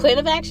plan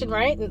of action,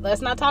 right?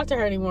 Let's not talk to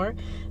her anymore.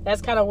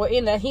 That's kind of what,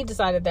 you know, he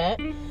decided that.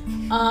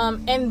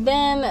 And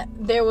then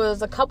there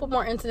was a couple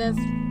more incidents,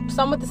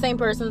 some with the same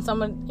person, some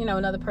with, you know,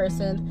 another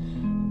person.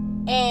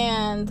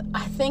 And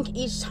I think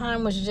each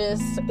time was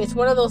just, it's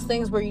one of those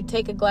things where you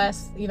take a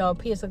glass, you know, a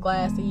piece of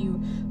glass, and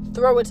you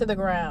throw it to the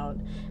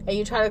ground and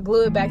you try to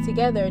glue it back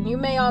together, and you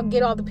may all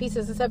get all the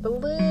pieces except a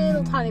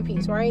little tiny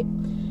piece, right?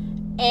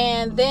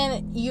 And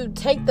then you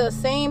take the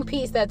same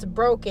piece that's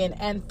broken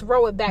and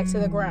throw it back to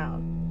the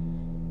ground.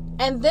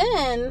 And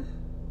then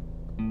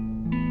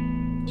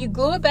you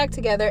glue it back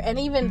together and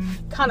even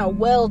kind of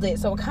weld it.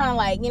 So it kind of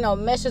like,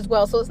 meshes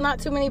well. So it's not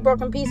too many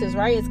broken pieces,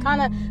 right? It's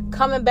kind of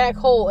coming back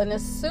whole. And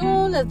as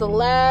soon as the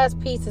last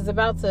piece is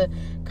about to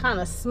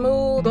kind of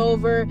smooth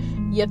over,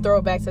 you throw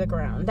it back to the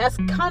ground. That's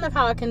kind of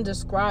how I can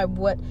describe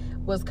what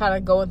was kind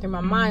of going through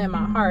my mind and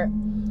my heart.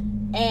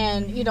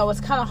 And, it's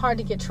kind of hard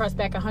to get trust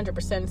back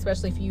 100%,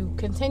 especially if you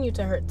continue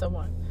to hurt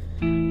someone.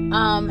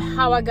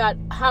 How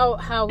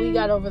we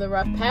got over the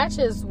rough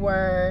patches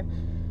were,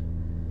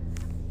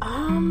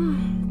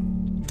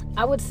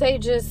 I would say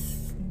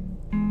just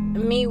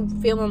me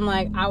feeling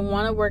like I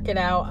want to work it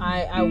out.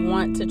 I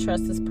want to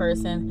trust this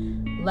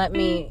person. Let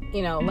me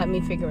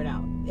figure it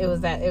out. It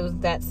was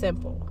that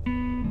simple,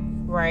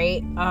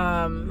 right?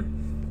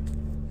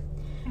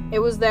 It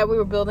was that we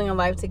were building a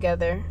life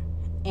together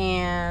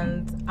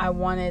and I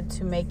wanted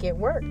to make it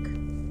work,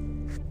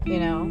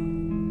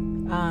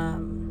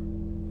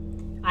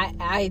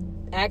 I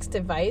asked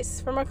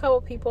advice from a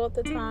couple people at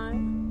the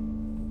time.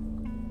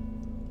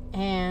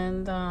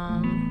 And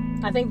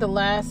I think the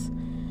last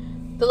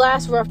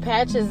rough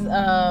patches,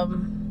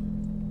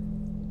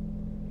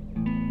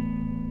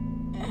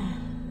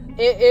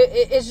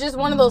 it's just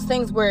one of those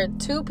things where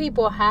two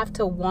people have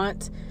to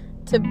want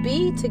to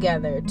be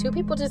together. Two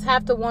people just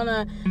have to want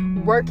to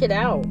work it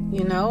out,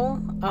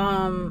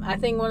 I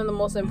think one of the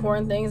most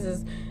important things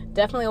is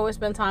definitely always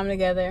spend time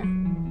together.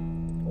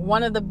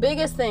 One of the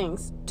biggest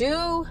things,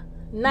 do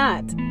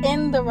not,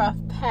 in the rough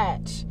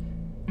patch,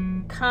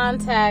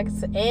 contact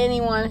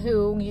anyone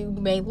who you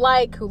may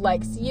like, who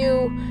likes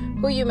you,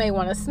 who you may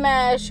want to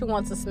smash, who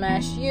wants to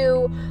smash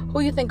you,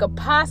 who you think could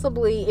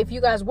possibly, if you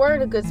guys were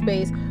in a good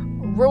space,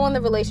 ruin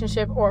the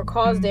relationship or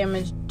cause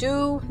damage.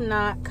 Do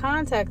not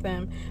contact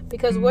them,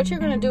 because what you're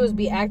going to do is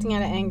be acting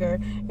out of anger.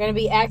 You're going to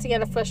be acting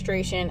out of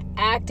frustration,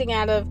 acting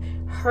out of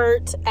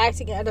hurt,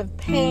 acting out of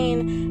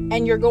pain,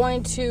 and you're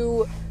going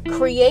to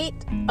create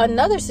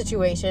another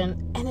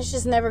situation, and it's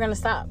just never going to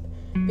stop.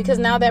 Because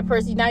now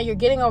you're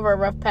getting over a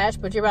rough patch,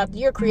 but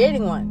you're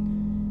creating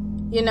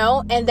one,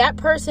 and that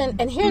person.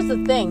 And here's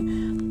the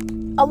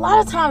thing: a lot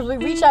of times we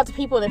reach out to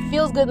people and it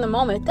feels good in the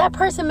moment. That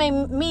person may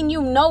mean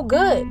you no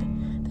good.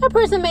 That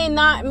person may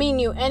not mean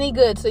you any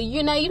good. So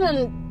you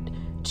done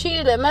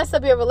cheated and messed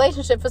up your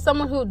relationship for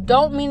someone who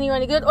don't mean you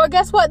any good. Or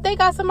guess what? They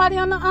got somebody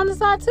on the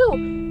side too.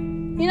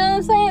 You know what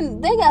I'm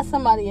saying? They got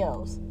somebody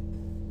else.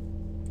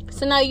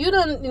 So now you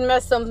done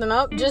messed something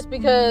up just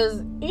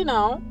because,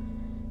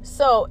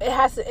 So it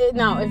has to.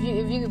 Now, if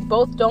you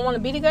both don't want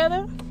to be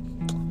together,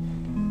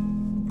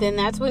 then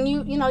that's when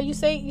you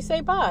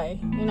say bye.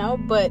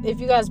 But if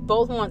you guys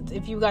both want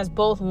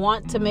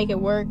to make it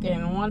work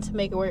and want to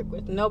make it work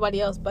with nobody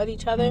else but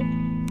each other,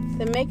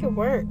 then make it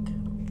work.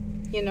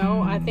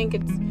 I think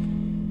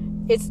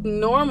it's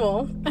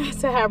normal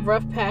to have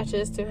rough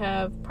patches, to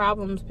have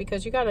problems,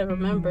 because you got to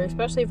remember,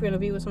 especially if you're going to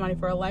be with somebody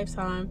for a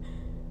lifetime,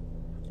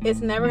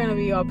 it's never going to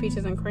be all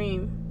peaches and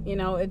cream.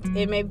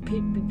 It may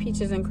be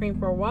peaches and cream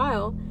for a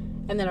while,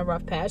 and then a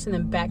rough patch, and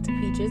then back to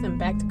peaches and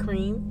back to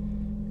cream.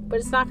 But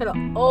it's not going to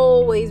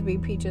always be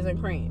peaches and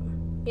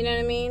cream. You know what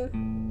I mean?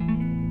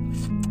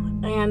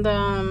 And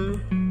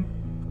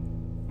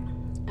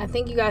I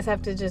think you guys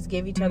have to just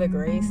give each other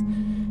grace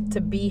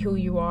to be who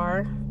you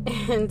are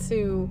and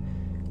to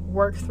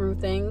work through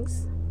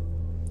things.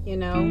 It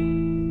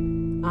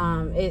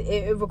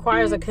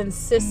requires a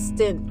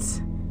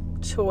consistent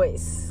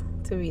choice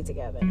to be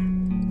together.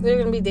 There's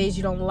going to be days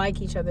you don't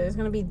like each other. There's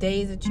going to be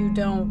days that you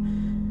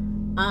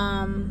don't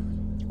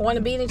want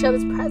to be in each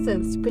other's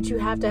presence. But you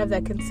have to have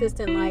that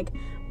consistent,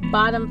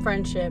 bottom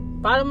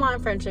line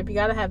friendship. You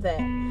got to have that.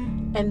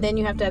 And then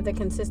you have to have that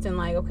consistent,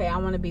 okay, I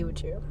want to be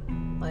with you.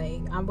 We're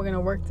going to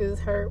work through this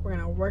hurt. We're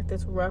going to work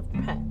this rough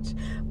patch.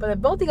 But if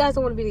both you guys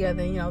don't want to be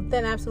together,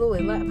 then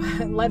absolutely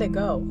let it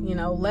go.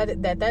 Let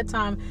it, at that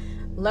time,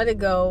 let it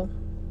go.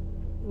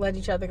 Let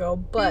each other go.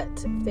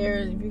 But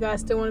if you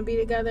guys still want to be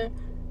together,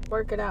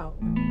 work it out.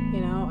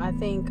 I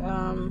think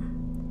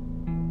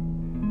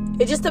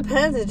it just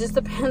depends. It just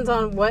depends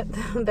on what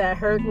that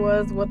hurt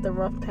was, what the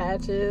rough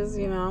patch is.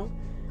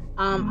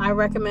 I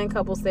recommend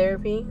couples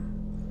therapy.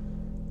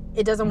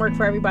 It doesn't work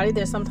for everybody.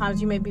 There's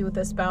sometimes you may be with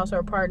a spouse or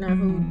a partner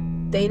who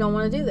they don't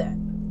want to do that.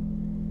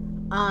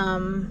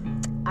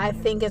 I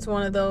think it's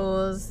one of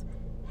those,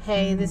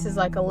 hey, this is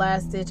like a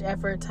last-ditch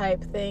effort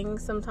type thing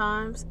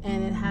sometimes,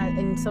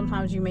 and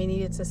sometimes you may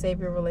need it to save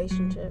your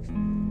relationship.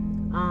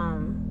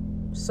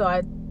 So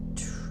I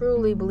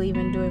truly believe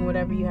in doing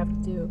whatever you have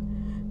to do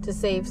to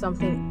save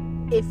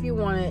something if you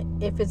want it,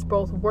 if it's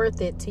both worth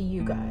it to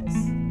you guys.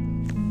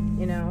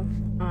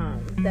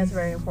 That's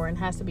very important.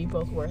 It has to be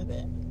both worth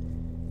it.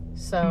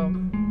 So,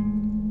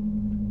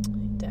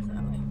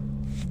 definitely.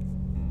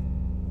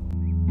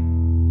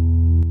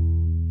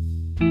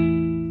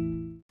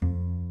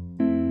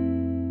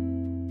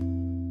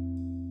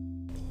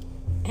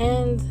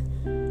 And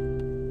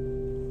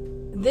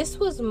this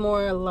was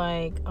more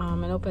like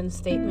an open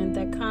statement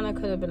that kind of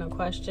could have been a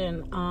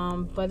question,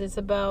 but it's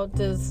about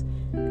does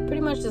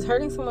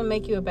hurting someone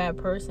make you a bad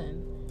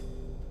person?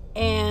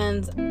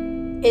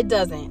 And It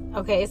doesn't.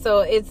 Okay,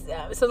 so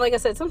so like I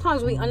said,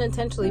 sometimes we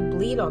unintentionally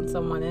bleed on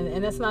someone,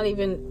 and that's not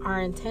even our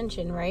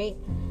intention, right?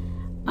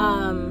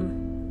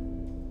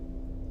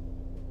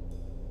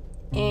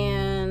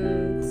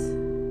 And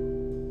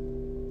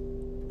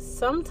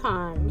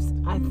sometimes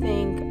I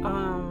think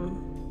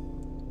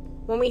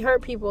when we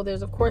hurt people,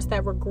 there's of course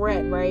that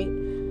regret, right?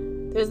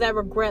 There's that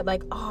regret,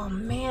 like, oh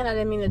man, I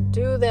didn't mean to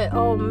do that.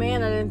 Oh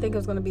man, I didn't think it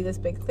was going to be this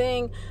big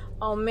thing.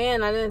 Oh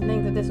man, I didn't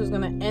think that this was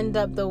going to end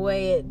up the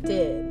way it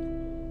did.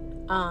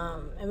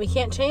 And we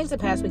can't change the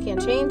past. We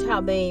can't change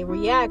how they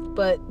react,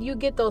 but you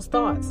get those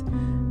thoughts.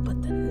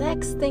 But the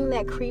next thing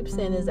that creeps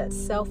in is that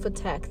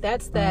self-attack.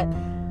 That's that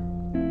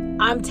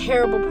I'm a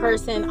terrible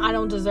person. I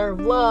don't deserve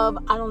love.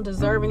 I don't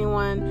deserve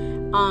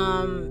anyone.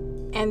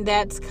 And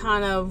that's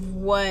kind of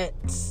what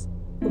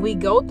we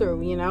go through,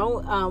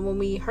 when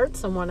we hurt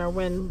someone, or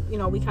when,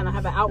 we kind of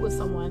have an out with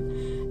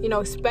someone,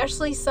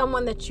 especially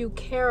someone that you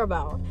care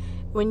about.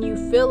 When you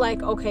feel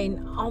like, okay,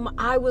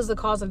 I was the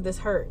cause of this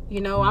hurt,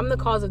 I'm the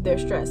cause of their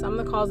stress. I'm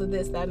the cause of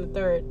this, that, and the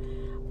third.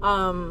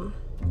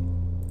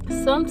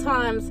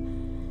 Sometimes,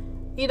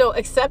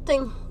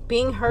 accepting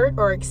being hurt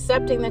or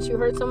accepting that you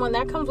hurt someone,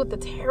 that comes with the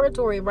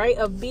territory, right,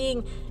 of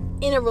being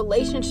in a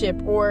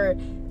relationship or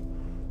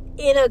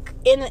in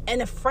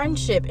a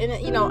friendship.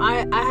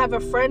 I have a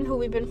friend who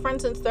we've been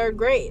friends since 3rd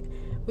grade.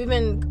 We've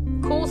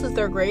been cool since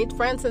 3rd grade,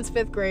 friends since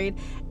 5th grade,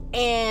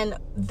 and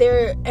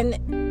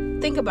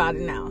think about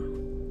it now.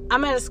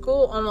 I'm at a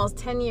school almost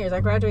 10 years.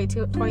 I graduated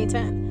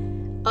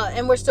 2010.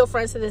 And we're still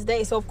friends to this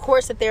day. So of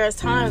course that there is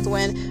times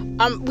when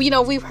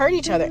we've hurt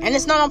each other, and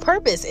it's not on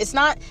purpose. It's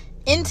not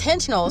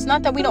intentional. It's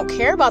not that we don't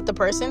care about the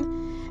person.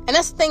 And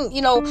that's the thing,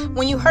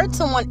 when you hurt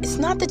someone, it's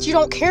not that you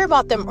don't care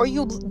about them or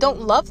you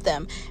don't love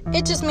them.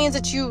 It just means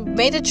that you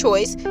made a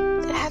choice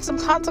that had some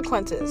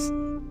consequences.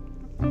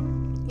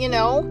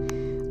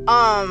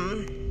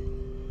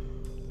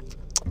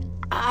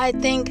 I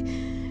think,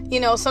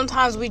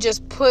 sometimes we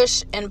just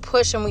push and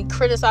we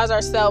criticize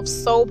ourselves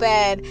so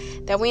bad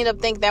that we end up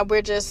thinking that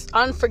we're just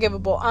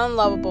unforgivable,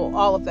 unlovable,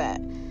 all of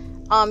that.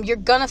 You're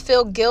gonna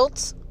feel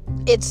guilt.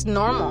 It's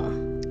normal.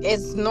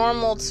 It's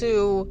normal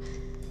to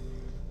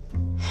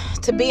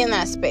be in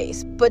that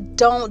space, but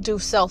don't do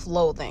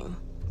self-loathing.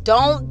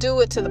 Don't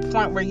do it to the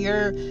point where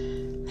you're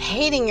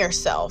hating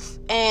yourself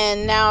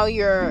and now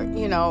you're,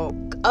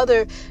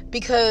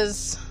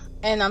 because,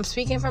 and I'm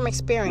speaking from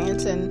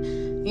experience, and,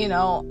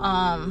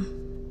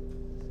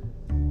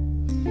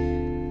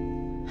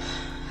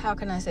 how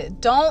can I say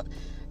it? Don't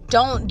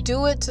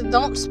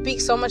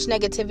speak so much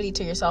negativity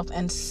to yourself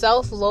and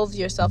self-loathe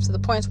yourself to the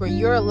points where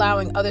you're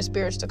allowing other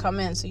spirits to come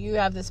in. So you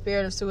have the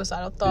spirit of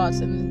suicidal thoughts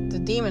and the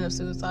demon of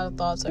suicidal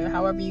thoughts, or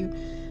however you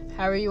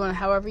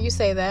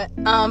say that.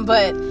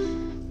 But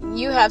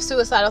you have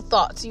suicidal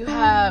thoughts. You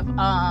have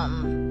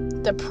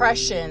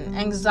depression,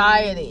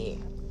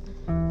 anxiety,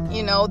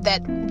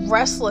 that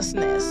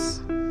restlessness.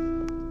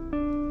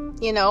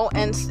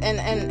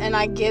 And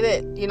I get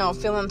it,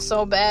 feeling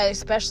so bad,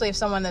 especially if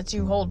someone that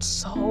you hold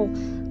so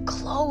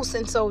close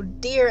and so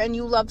dear and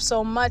you love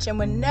so much and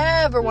would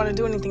never want to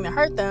do anything to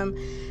hurt them.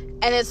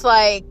 And it's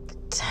like,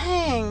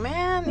 dang,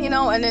 man,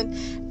 and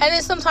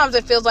then sometimes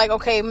it feels like,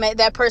 okay,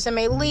 that person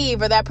may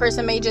leave, or that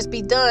person may just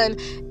be done,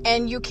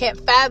 and you can't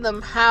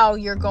fathom how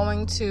you're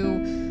going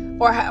to,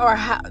 or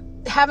how,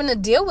 having to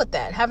deal with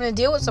that, having to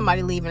deal with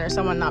somebody leaving or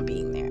someone not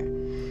being there,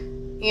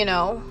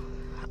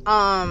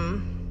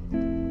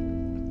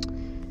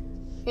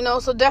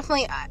 so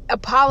definitely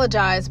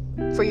apologize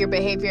for your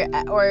behavior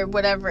or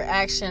whatever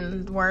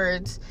action,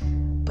 words,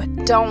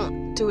 but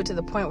don't do it to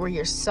the point where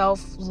you're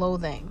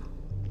self-loathing.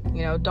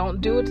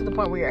 Don't do it to the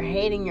point where you're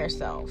hating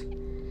yourself.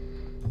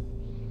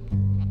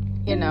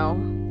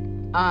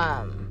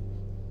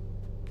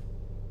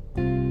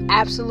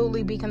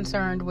 Absolutely be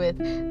concerned with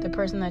the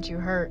person that you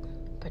hurt,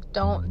 but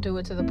don't do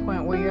it to the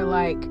point where you're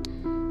like,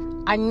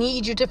 I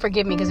need you to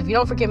forgive me, because if you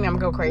don't forgive me, I'm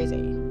gonna go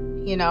crazy.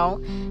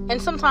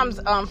 And sometimes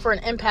for an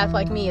empath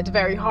like me, it's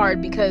very hard,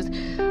 because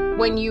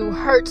when you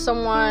hurt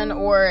someone,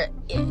 or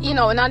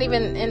not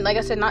even, and like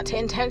I said, not to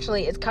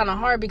intentionally, it's kind of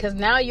hard, because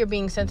now you're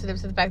being sensitive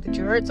to the fact that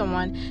you hurt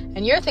someone,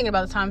 and you're thinking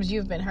about the times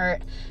you've been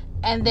hurt,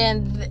 and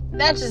then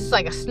that's just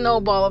like a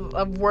snowball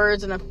of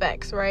words and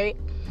effects, right?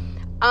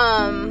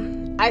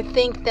 I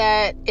think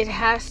that it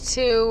has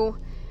to,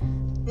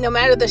 no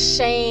matter the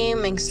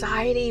shame,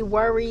 anxiety,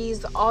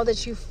 worries, all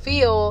that you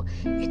feel,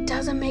 it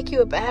doesn't make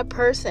you a bad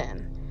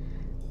person.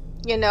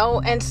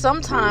 And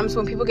sometimes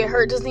when people get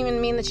hurt, it doesn't even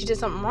mean that you did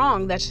something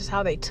wrong. That's just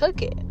how they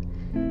took it.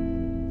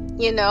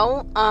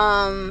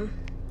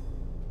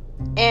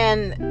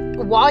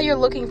 And while you're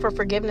looking for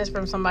forgiveness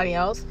from somebody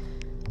else,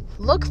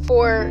 look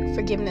for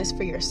forgiveness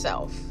for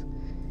yourself.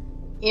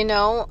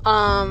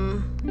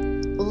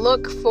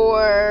 Look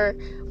for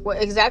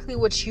exactly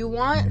what you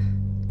want.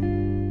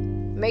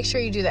 Make sure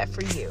you do that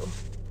for you.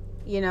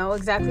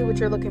 Exactly what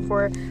you're looking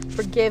for.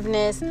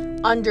 Forgiveness,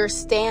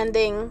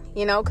 understanding,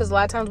 because a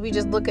lot of times we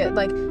just look at,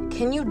 like,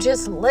 can you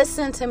just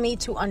listen to me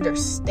to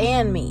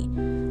understand me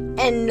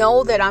and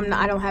know that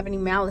I don't have any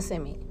malice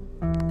in me,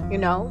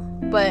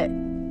 but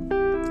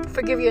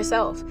forgive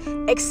yourself.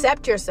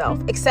 Accept yourself.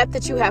 Accept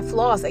that you have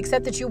flaws.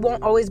 Accept that you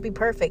won't always be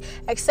perfect.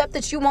 Accept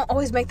that you won't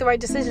always make the right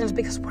decisions,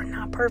 because we're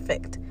not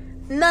perfect.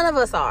 None of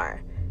us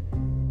are.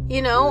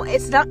 You know,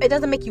 it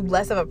doesn't make you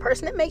less of a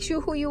person. It makes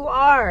you who you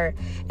are.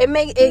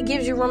 It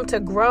gives you room to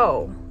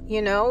grow.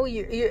 You know,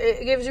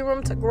 it gives you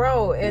room to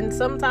grow. And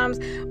sometimes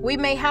we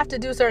may have to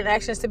do certain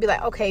actions to be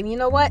like, okay, you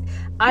know what?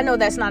 I know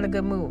that's not a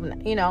good move.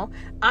 You know,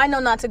 I know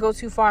not to go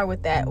too far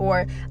with that.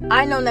 Or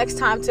I know next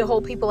time to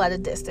hold people at a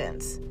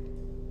distance.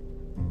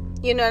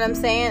 You know what I'm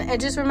saying?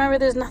 And just remember,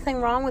 there's nothing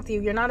wrong with you.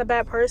 You're not a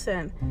bad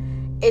person.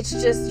 It's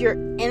just you're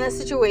in a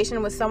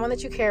situation with someone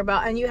that you care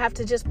about, and you have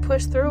to just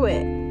push through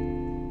it.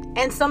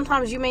 And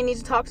sometimes you may need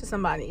to talk to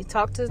somebody.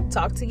 Talk to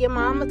your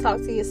mama, talk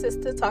to your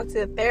sister, talk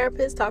to a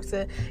therapist, talk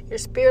to your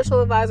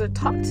spiritual advisor,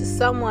 talk to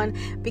someone,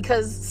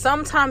 because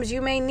sometimes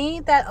you may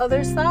need that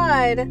other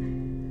side,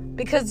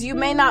 because you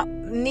may not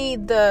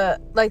need the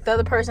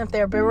other person if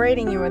they're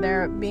berating you or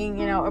they're being,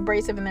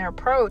 abrasive in their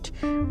approach,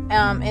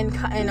 and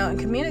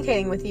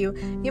communicating with you.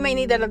 You may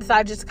need that other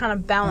side just to kind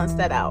of balance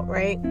that out,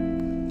 right?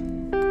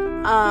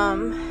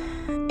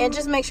 And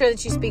just make sure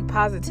that you speak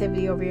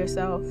positivity over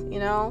yourself,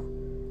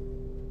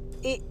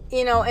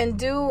 and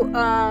do,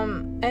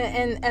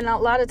 and a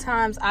lot of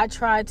times I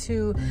try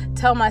to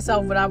tell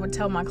myself what I would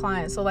tell my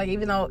clients. So, like,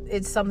 even though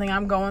it's something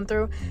I'm going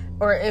through,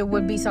 or it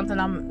would be something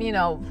I'm,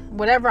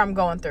 whatever I'm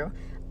going through,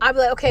 I'd be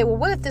like, okay, well,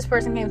 what if this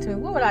person came to me?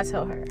 What would I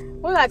tell her?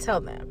 What would I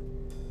tell them?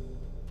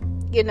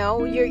 You're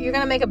going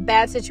to make a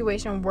bad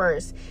situation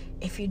worse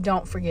if you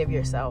don't forgive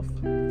yourself.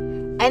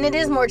 And it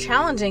is more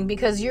challenging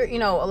because a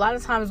lot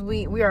of times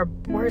we are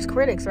worst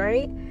critics,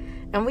 right?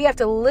 And we have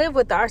to live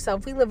with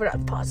ourselves. We live with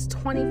our thoughts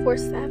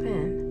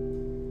 24/7.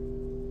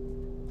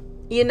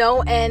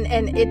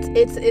 And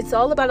it's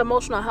all about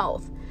emotional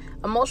health.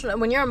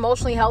 When you're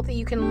emotionally healthy,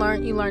 you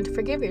learn to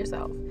forgive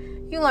yourself.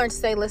 You learn to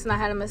say, listen, I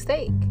had a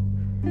mistake.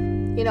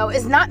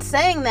 It's not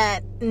saying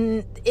that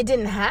it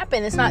didn't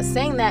happen. It's not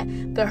saying that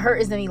the hurt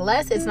is any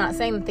less. It's not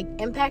saying that the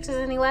impact is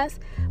any less.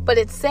 But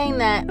it's saying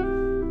that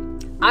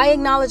I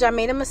acknowledge I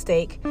made a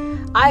mistake.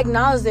 I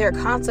acknowledge there are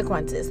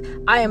consequences.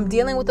 I am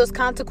dealing with those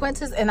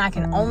consequences, and I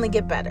can only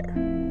get better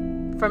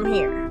from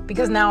here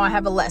because now I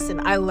have a lesson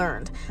I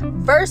learned.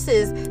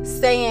 Versus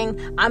saying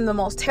I'm the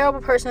most terrible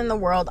person in the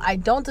world. I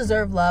don't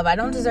deserve love. I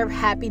don't deserve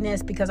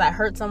happiness because I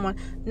hurt someone.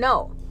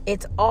 No,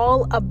 it's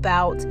all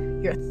about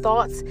your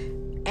thoughts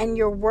and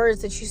your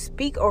words that you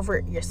speak over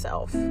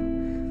yourself.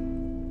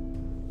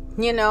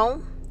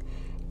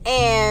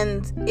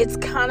 And it's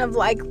kind of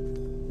like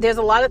there's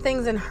a lot of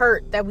things in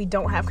hurt that we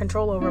don't have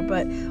control over,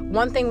 but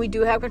one thing we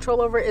do have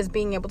control over is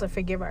being able to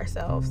forgive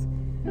ourselves,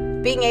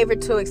 being able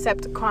to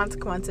accept the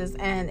consequences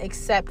and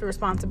accept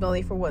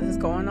responsibility for what is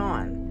going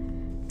on.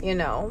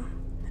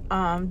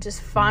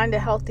 Just find a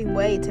healthy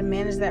way to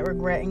manage that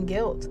regret and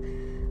guilt.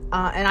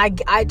 And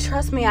I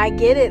trust me, I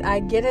get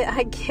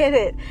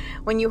it.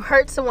 When you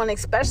hurt someone,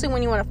 especially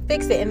when you want to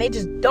fix it and they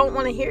just don't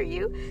want to hear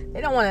you,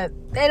 they don't want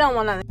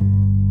to.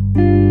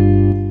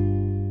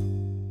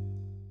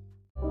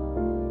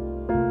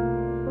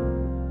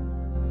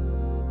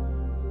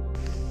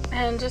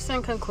 And just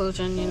in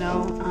conclusion,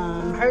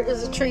 hurt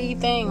is a tricky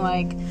thing.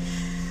 Like,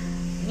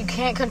 you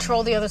can't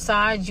control the other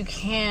side. You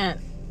can't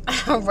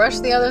rush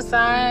the other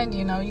side.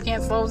 You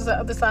can't slow the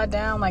other side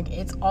down. Like,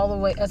 it's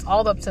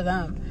all up to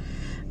them.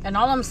 And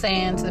all I'm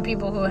saying to the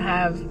people who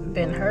have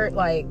been hurt,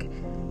 like,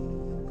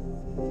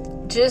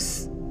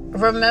 just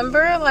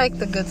remember, like,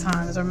 the good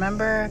times.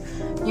 Remember,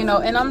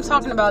 and I'm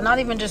talking about not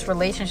even just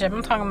relationship.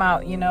 I'm talking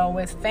about,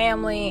 with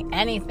family,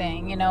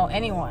 anything,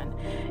 anyone.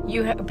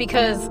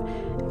 Because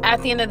at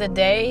the end of the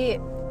day,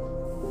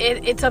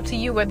 it's up to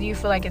you whether you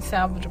feel like it's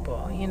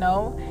salvageable,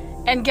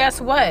 And guess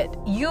what?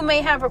 You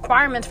may have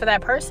requirements for that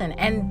person.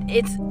 And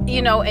it's,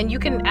 and you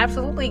can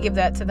absolutely give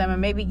that to them.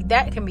 And maybe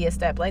that can be a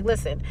step. Like,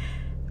 listen,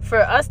 for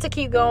us to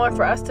keep going,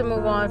 for us to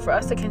move on, for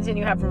us to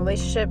continue having a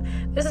relationship,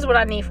 this is what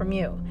I need from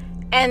you.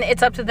 And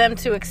it's up to them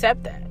to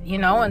accept that,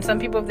 And some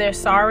people, if they're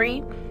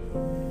sorry,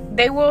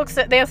 they'll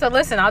say,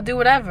 listen, I'll do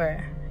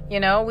whatever.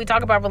 We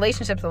talk about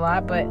relationships a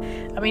lot, but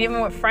I mean,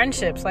 even with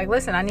friendships, like,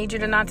 listen, I need you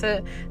to not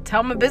to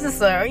tell my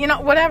business or,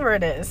 whatever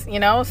it is,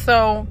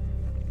 So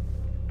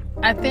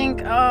I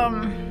think,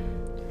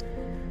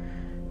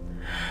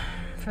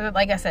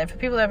 like I said, for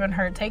people that have been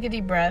hurt, take a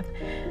deep breath.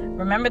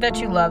 Remember that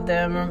you love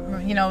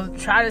them.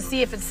 Try to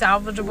see if it's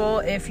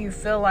salvageable, if you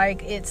feel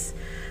like it's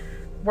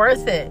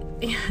worth it.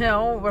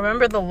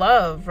 Remember the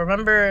love.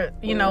 Remember,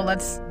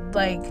 let's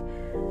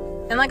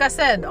and like I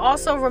said,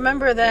 also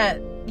remember that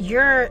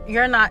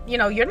you're not,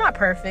 you're not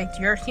perfect.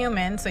 You're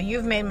human, so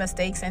you've made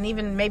mistakes, and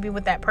even maybe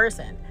with that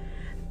person.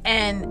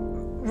 And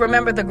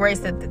remember the grace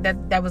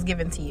that was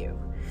given to you.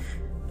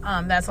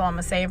 That's all I'm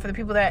gonna say. And for the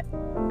people that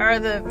are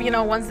the,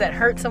 ones that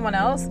hurt someone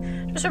else,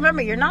 just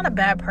remember you're not a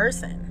bad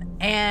person,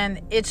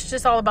 and it's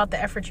just all about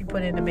the effort you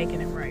put into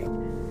making it right.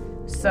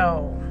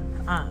 So,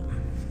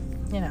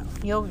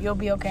 you'll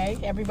be okay.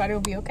 Everybody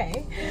will be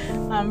okay.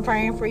 I'm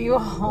praying for you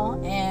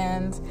all,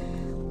 and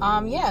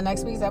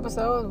Next week's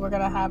episode, we're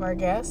going to have our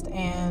guest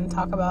and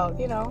talk about,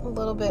 a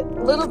little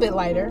bit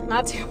lighter,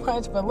 not too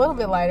much, but a little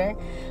bit lighter.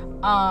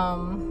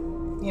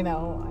 And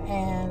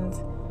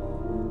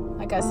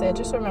like I said,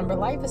 just remember,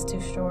 life is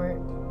too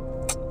short.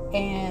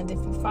 And if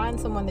you find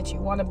someone that you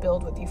want to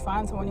build with, you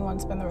find someone you want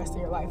to spend the rest of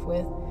your life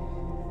with,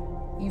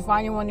 you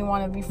find someone you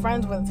want to be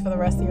friends with for the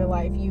rest of your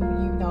life, if you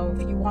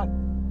want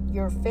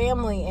your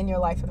family in your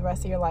life for the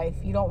rest of your life,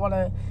 you don't want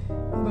to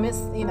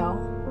miss,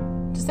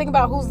 just think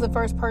about who's the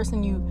first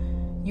person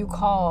you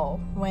call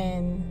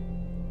when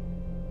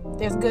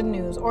there's good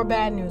news or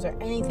bad news or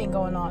anything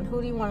going on. Who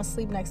do you want to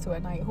sleep next to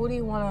at night? Who do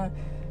you want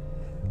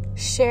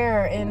to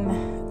share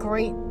in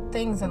great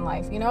things in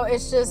life?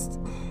 It's just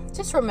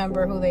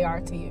remember who they are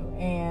to you.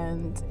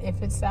 And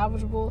if it's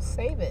salvageable,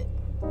 save it.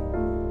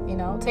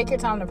 Take your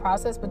time to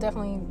process, but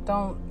definitely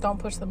don't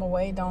push them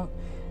away. Don't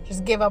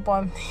just give up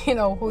on,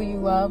 who you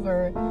love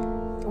or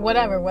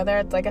whatever, whether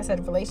it's, like I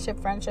said, relationship,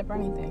 friendship, or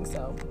anything.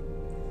 So,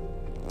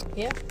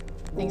 yeah.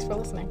 Thanks for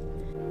listening.